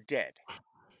see them dead.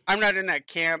 I'm not in that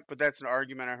camp, but that's an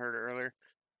argument I heard earlier.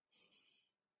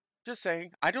 Just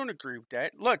saying, I don't agree with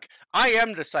that. Look, I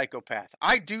am the psychopath.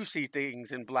 I do see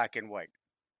things in black and white.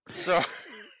 So,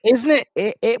 isn't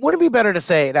it wouldn't be better to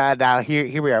say, now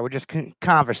here we are, we're just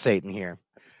conversating here.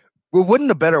 Well,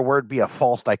 wouldn't a better word be a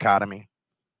false dichotomy?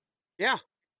 Yeah.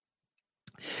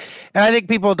 And I think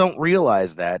people don't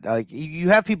realize that. Like, you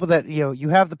have people that, you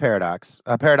have the paradox,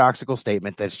 a paradoxical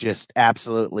statement that's just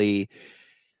absolutely,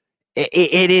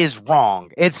 it is wrong.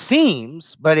 It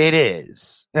seems, but it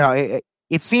is.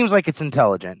 It seems like it's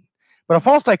intelligent. But a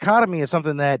false dichotomy is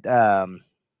something that,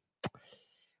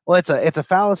 well, it's a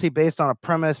fallacy based on a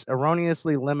premise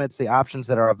erroneously limits the options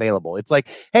that are available. It's like,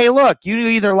 hey, look, you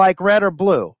either like red or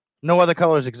blue. No other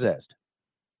colors exist.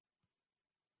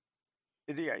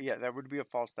 Yeah, that would be a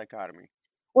false dichotomy.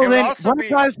 Well, then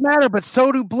red lives matter, but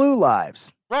so do blue lives.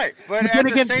 Right, but at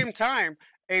the same time,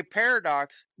 a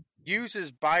paradox uses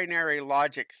binary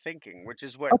logic thinking, which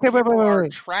is what people are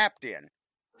trapped in.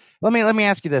 Let me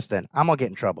ask you this then. I'm gonna get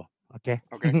in trouble. Okay.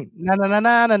 Okay.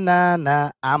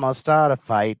 Nah. I'm gonna start a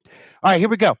fight. All right, here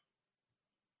we go.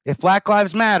 If Black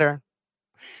Lives Matter,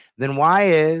 then why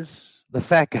is the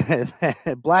fact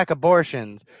that black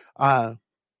abortions are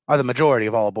the majority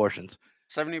of all abortions?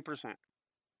 70%.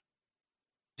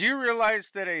 Do you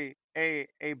realize that a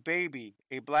baby,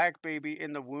 a black baby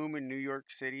in the womb in New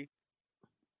York City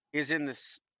is in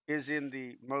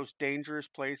the most dangerous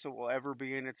place it will ever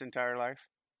be in its entire life?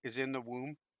 Is in the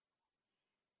womb.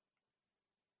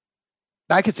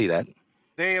 I can see that.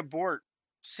 They abort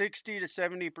 60 to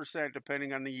 70%,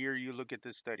 depending on the year you look at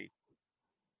this study,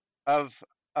 of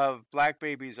black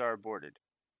babies are aborted,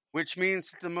 which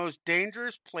means the most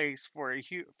dangerous place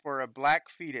for a black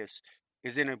fetus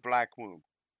is in a black womb.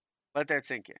 Let that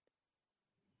sink in.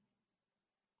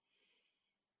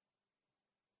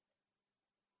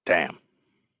 Damn.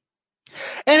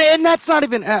 And that's not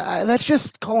even that's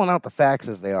just calling out the facts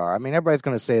as they are. I mean, everybody's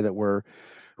going to say that we're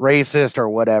racist or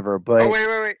whatever, but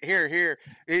wait. Here.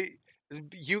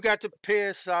 You got to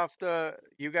piss off the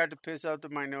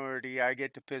minority. I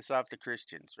get to piss off the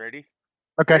Christians. Ready?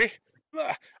 Okay.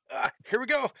 Ready? Here we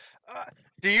go.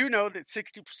 Do you know that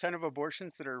 60% of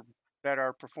abortions that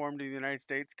are performed in the United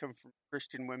States come from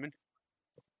Christian women?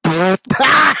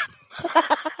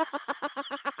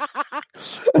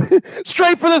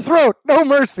 Straight for the throat, no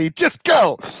mercy, just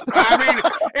go. I mean,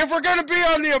 if we're going to be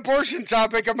on the abortion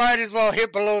topic, I might as well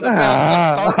hit below the belt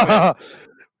to start with.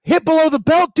 Hit below the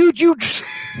belt, dude. You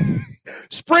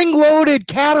spring-loaded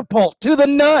catapult to the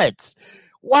nuts.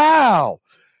 Wow.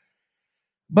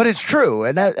 But it's true,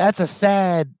 and that's a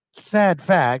sad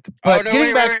fact. But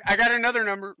wait. I got another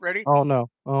number. Ready? Oh no.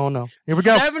 Here we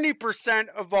go. 70%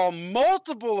 of all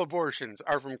multiple abortions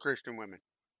are from Christian women.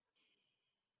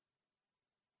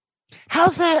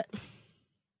 How's that?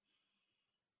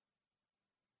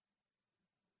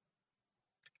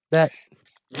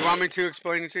 You want me to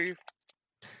explain it to you?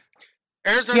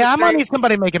 Arizona I State, might need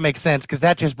somebody to make it make sense, because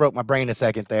that just broke my brain a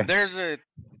second there. There's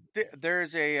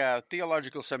a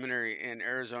theological seminary in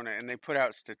Arizona, and they put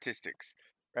out statistics.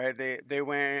 Right? They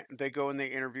go and they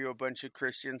interview a bunch of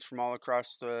Christians from all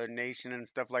across the nation and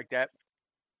stuff like that.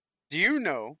 Do you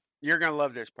know? You're gonna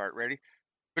love this part. Ready?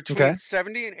 Between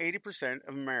 70 and 80%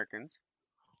 of Americans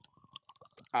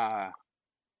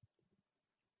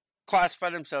classify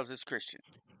themselves as Christian,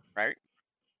 right?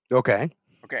 Okay.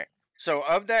 So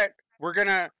of that, we're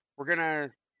gonna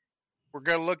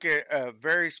look at a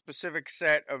very specific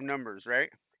set of numbers, right?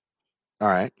 All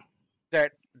right.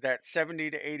 That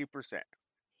 70 to 80%,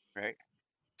 right?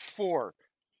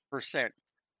 4%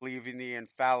 believe in the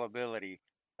infallibility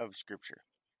of Scripture.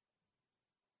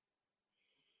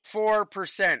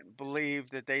 4% believe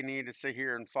that they need to sit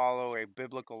here and follow a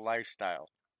biblical lifestyle,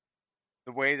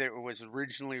 the way that it was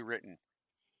originally written.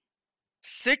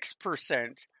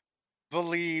 6%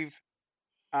 believe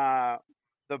the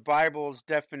Bible's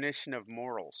definition of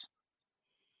morals.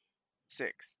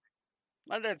 6.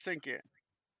 Let that sink in.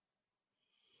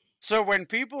 So when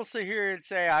people sit here and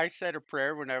say, I said a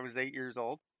prayer when I was 8 years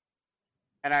old,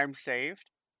 and I'm saved,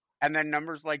 and then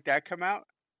numbers like that come out,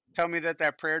 tell me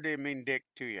that prayer didn't mean dick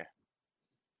to you.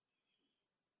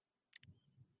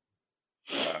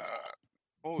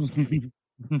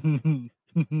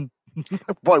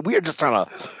 Boy, we're just on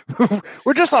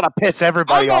to piss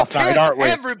everybody off tonight, aren't we?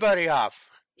 Everybody off.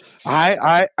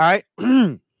 I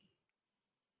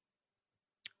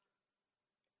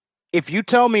if you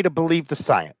tell me to believe the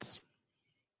science,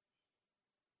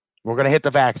 we're going to hit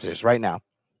the vaxxers right now.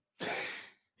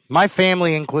 My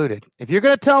family included. If you're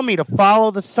going to tell me to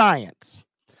follow the science,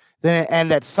 and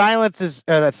that science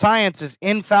is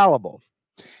infallible,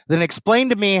 then explain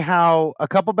to me how a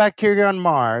couple bacteria on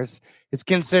Mars is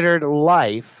considered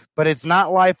life, but it's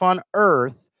not life on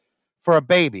Earth for a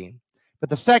baby. But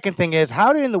the second thing is,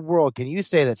 how in the world can you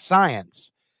say that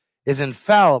science is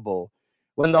infallible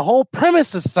when the whole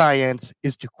premise of science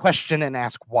is to question and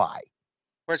ask why?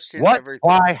 Question what, everything.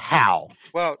 Why, how?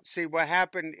 Well, see, what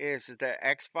happened is the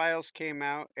X-Files came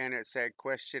out and it said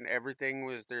question everything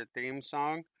was their theme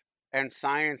song. And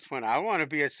science went, I want to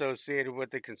be associated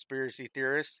with the conspiracy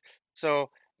theorists. So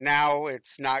now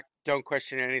it's not, don't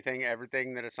question anything,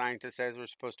 everything that a scientist says we're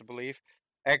supposed to believe,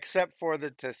 except for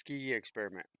the Tuskegee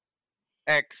experiment.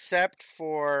 Except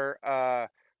for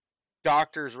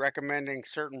doctors recommending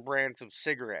certain brands of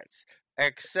cigarettes.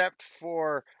 Except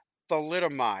for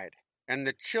thalidomide and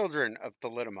the children of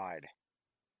thalidomide.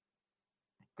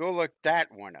 Go look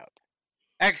that one up.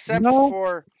 Except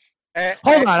for...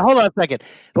 Hold on a second.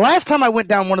 The last time I went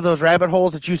down one of those rabbit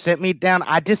holes that you sent me down,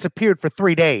 I disappeared for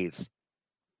 3 days.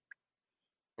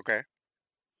 Okay.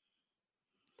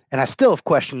 And I still have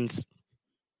questions,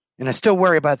 and I still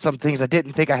worry about some things I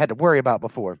didn't think I had to worry about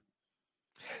before.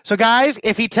 So, guys,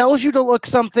 if he tells you to look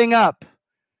something up,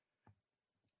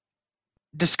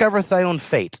 discover thy own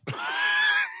fate.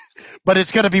 But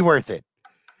it's going to be worth it.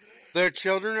 The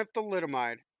children of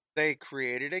thalidomide, they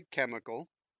created a chemical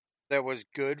that was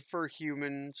good for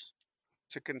humans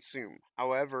to consume.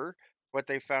 However, what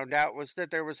they found out was that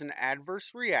there was an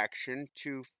adverse reaction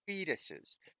to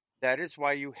fetuses. That is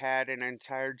why you had an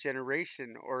entire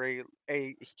generation or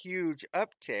a huge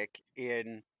uptick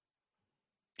in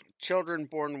children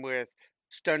born with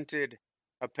stunted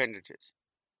appendages,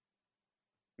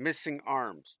 missing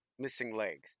arms, missing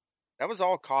legs. That was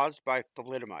all caused by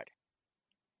thalidomide.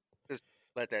 Just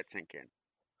let that sink in.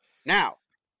 Now,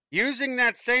 using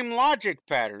that same logic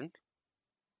pattern,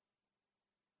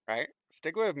 right?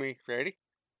 Stick with me. Ready?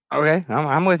 Okay,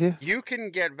 I'm with you. You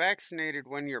can get vaccinated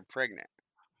when you're pregnant.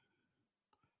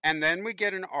 And then we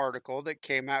get an article that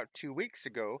came out 2 weeks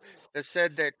ago that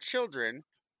said that children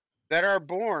that are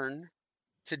born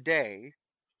today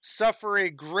suffer a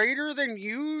greater than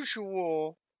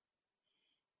usual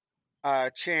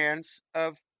chance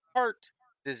of heart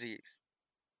disease.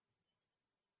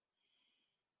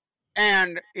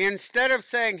 And instead of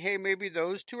saying, hey, maybe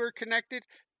those two are connected,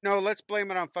 no, let's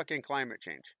blame it on fucking climate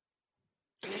change.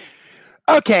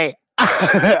 Okay.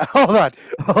 Hold on.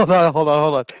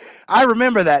 I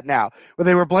remember that now, where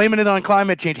they were blaming it on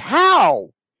climate change. How?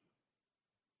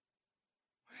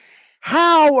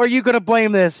 How are you going to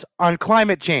blame this on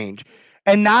climate change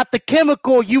and not the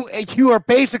chemical you are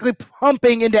basically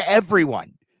pumping into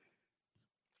everyone?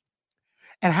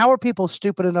 And how are people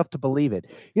stupid enough to believe it?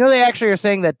 You know, they actually are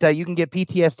saying that you can get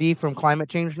PTSD from climate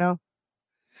change now.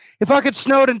 It fucking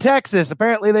snowed in Texas.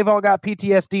 Apparently, they've all got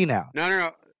PTSD now.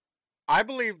 No. I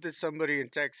believe that somebody in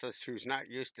Texas who's not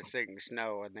used to seeing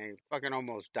snow and they fucking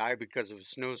almost die because of a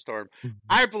snowstorm,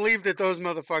 I believe that those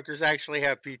motherfuckers actually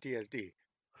have PTSD.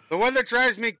 The one that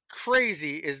drives me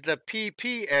crazy is the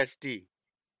PPSD.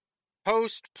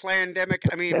 Pandemic.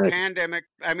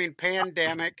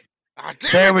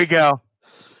 There we go.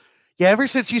 Yeah, ever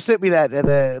since you sent me that,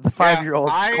 the 5-year-old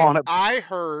calling it. I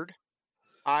heard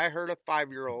a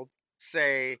 5-year-old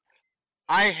say,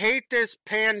 I hate this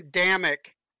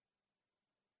pandemic.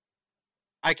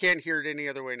 I can't hear it any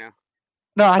other way now.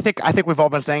 No, I think we've all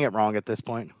been saying it wrong at this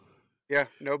point. Yeah,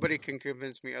 nobody can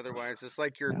convince me otherwise. It's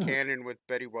like your canon with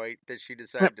Betty White that she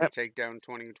decided to take down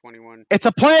 2021. It's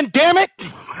a pandemic.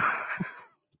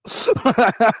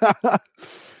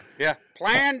 Yeah,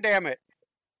 pandemic.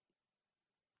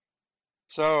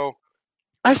 So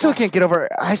I still can't get over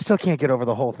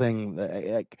the whole thing.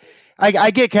 I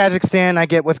get Kazakhstan, I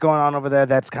get what's going on over there.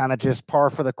 That's kind of just par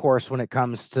for the course when it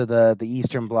comes to the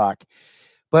Eastern Bloc.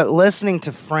 But listening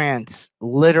to France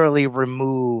literally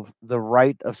remove the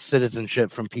right of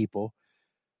citizenship from people.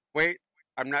 Wait,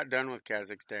 I'm not done with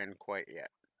Kazakhstan quite yet.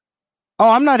 Oh,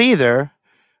 I'm not either.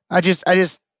 I just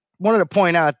wanted to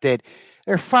point out that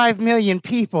there are 5 million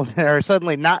people that are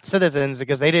suddenly not citizens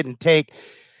because they didn't take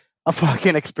a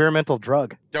fucking experimental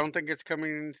drug. Don't think it's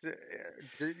coming.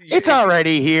 It's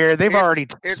already here.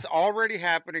 It's already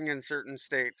happening in certain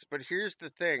states. But here's the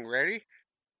thing. Ready?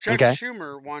 Chuck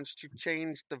Schumer wants to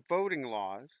change the voting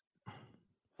laws.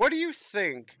 What do you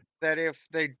think that if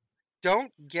they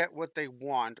don't get what they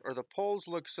want or the polls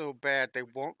look so bad, they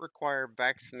won't require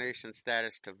vaccination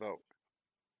status to vote?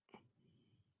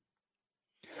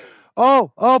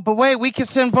 Oh, but wait, we can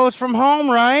send votes from home,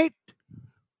 right?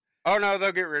 Oh, no,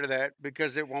 they'll get rid of that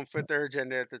because it won't fit their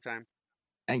agenda at the time.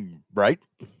 Right?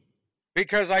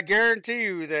 Because I guarantee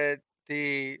you that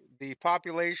the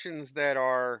populations that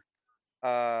are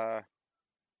how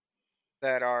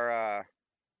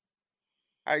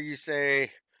you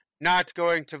say, not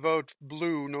going to vote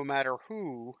blue no matter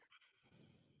who,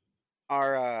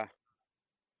 are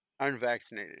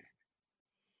unvaccinated.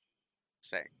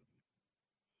 Say.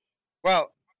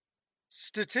 Well,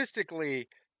 statistically,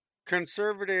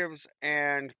 conservatives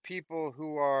and people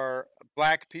who are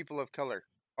black people of color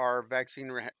are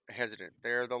vaccine hesitant.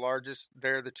 They're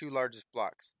the two largest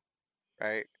blocks,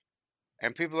 right?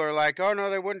 And people are like, oh,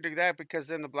 no, they wouldn't do that because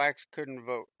then the blacks couldn't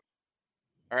vote.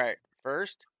 All right.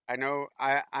 First, I know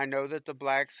that the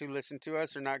blacks who listen to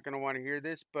us are not going to want to hear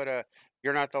this, but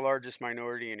you're not the largest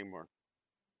minority anymore.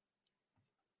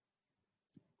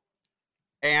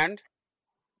 And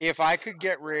if I could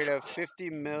get rid of 50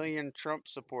 million Trump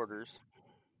supporters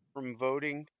from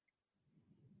voting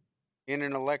in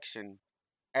an election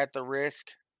at the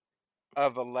risk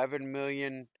of 11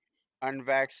 million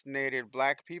unvaccinated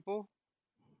black people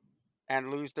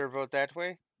and lose their vote that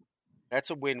way,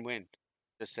 that's a win-win,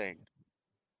 just saying.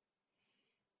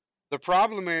 The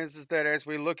problem is that as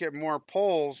we look at more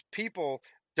polls, people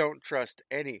don't trust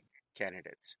any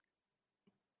candidates.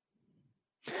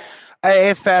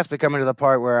 It's fast becoming to the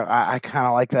part where I kind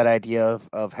of like that idea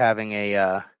of having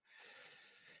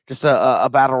just a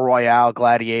battle royale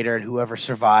gladiator, and whoever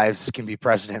survives can be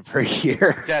president for a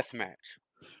year. Death match.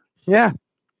 Yeah.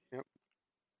 Yep.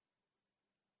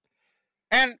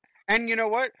 And you know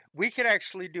what? We could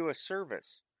actually do a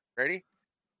service. Ready?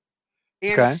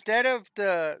 Okay. Instead of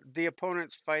the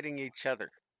opponents fighting each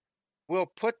other, we'll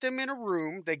put them in a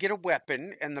room. They get a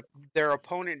weapon, and their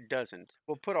opponent doesn't.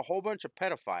 We'll put a whole bunch of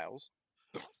pedophiles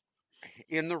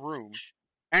in the room,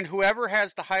 and whoever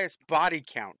has the highest body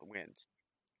count wins.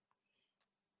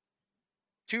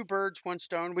 2 birds, 1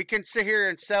 stone. We can sit here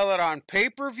and sell it on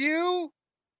pay-per-view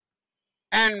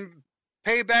and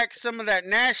pay back some of that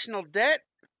national debt.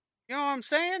 You know what I'm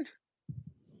saying?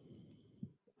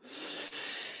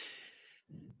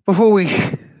 Before we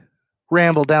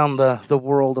ramble down the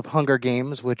world of Hunger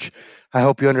Games, which I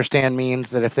hope you understand means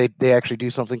that if they actually do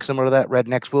something similar to that,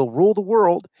 rednecks will rule the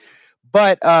world.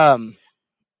 But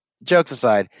jokes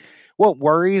aside, what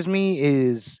worries me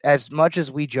is, as much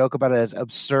as we joke about it, as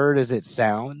absurd as it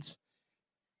sounds,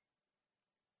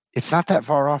 it's not that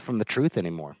far off from the truth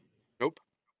anymore. Nope.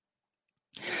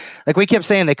 Like we kept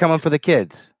saying, they come in for the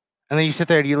kids, and then you sit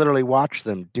there and you literally watch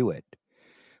them do it.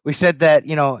 We said that,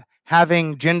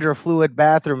 having gender fluid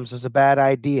bathrooms was a bad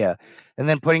idea, and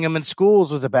then putting them in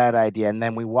schools was a bad idea, and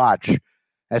then we watch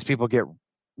as people get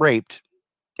raped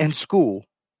in school.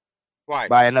 Why?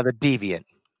 By another deviant.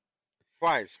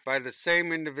 Twice, by the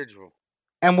same individual.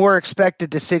 And we're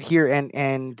expected to sit here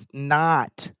and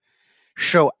not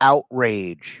show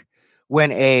outrage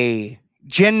when a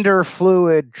gender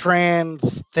fluid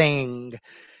trans thing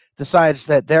decides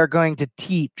that they're going to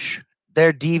teach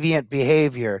their deviant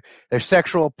behavior, their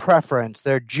sexual preference,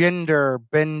 their gender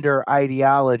bender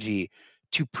ideology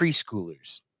to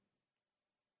preschoolers.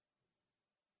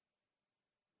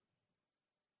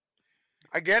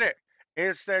 I get it.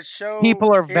 It's that show.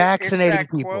 People are vaccinating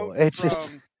people.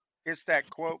 It's that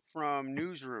quote from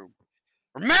Newsroom.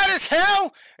 We're mad as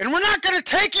hell, and we're not going to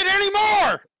take it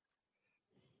anymore.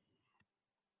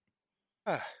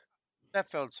 That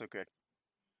felt so good.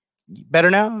 Better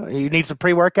now? You need some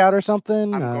pre-workout or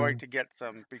something? I'm going to get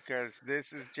some because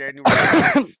this is January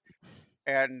 6th,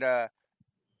 and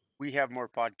we have more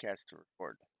podcasts to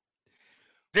record.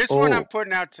 This one I'm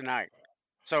putting out tonight.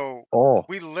 So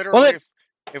we literally,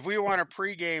 if we want a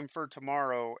pregame for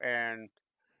tomorrow and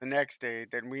the next day,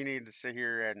 then we need to sit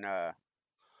here and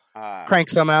crank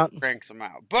some out.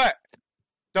 But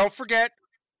don't forget,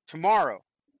 tomorrow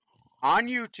on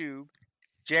YouTube,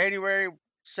 January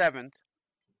 7th,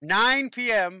 9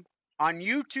 p.m. on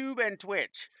YouTube and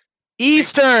Twitch.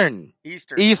 Eastern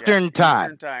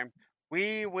time.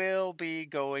 We will be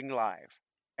going live.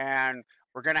 And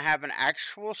we're going to have an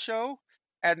actual show.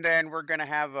 And then we're going to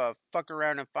have a fuck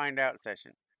around and find out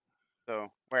session.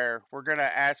 So, where we're going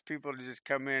to ask people to just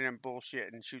come in and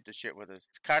bullshit and shoot the shit with us.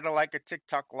 It's kind of like a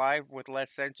TikTok live with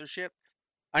less censorship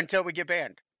until we get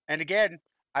banned. And again,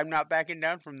 I'm not backing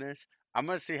down from this. I'm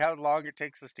going to see how long it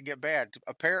takes us to get banned.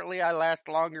 Apparently, I last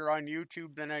longer on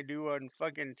YouTube than I do on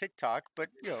fucking TikTok, but,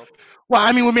 Well,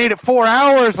 I mean, we made it 4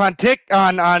 hours on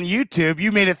YouTube.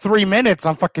 You made it 3 minutes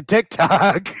on fucking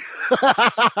TikTok.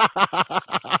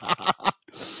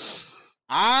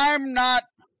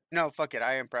 No, fuck it.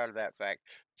 I am proud of that fact.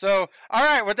 So, all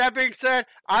right. With that being said,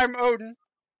 I'm Odin.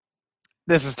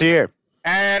 This is Tyr.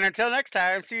 And until next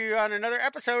time, see you on another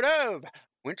episode of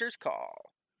Winter's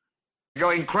Call.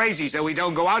 Going crazy, so we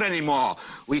don't go out anymore.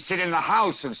 We sit in the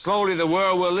house, and slowly the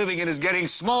world we're living in is getting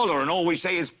smaller, and all we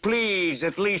say is, please,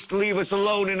 at least leave us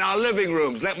alone in our living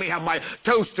rooms. Let me have my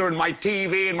toaster and my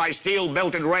TV and my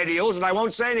steel-belted radios, and I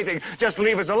won't say anything. Just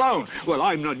leave us alone. Well,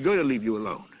 I'm not going to leave you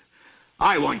alone.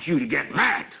 I want you to get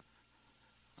mad.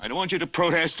 I don't want you to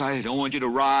protest. I don't want you to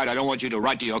riot. I don't want you to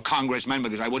write to your congressman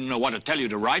because I wouldn't know what to tell you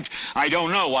to write. I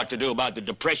don't know what to do about the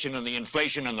depression and the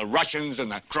inflation and the Russians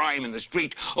and the crime in the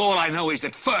street. All I know is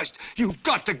that first, you've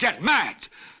got to get mad.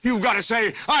 You've got to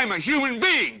say, I'm a human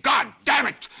being. God damn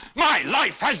it. My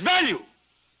life has value.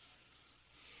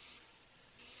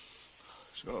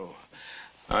 So,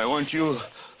 I want you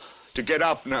to get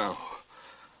up now.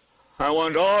 I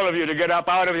want all of you to get up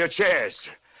out of your chairs.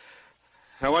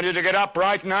 I want you to get up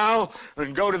right now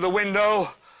and go to the window,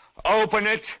 open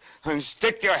it, and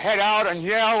stick your head out and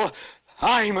yell,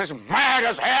 I'm as mad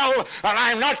as hell, and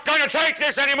I'm not going to take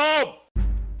this anymore!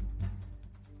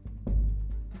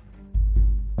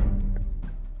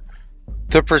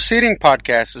 The preceding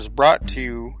podcast is brought to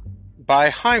you by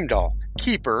Heimdall,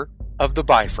 keeper of the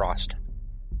Bifrost.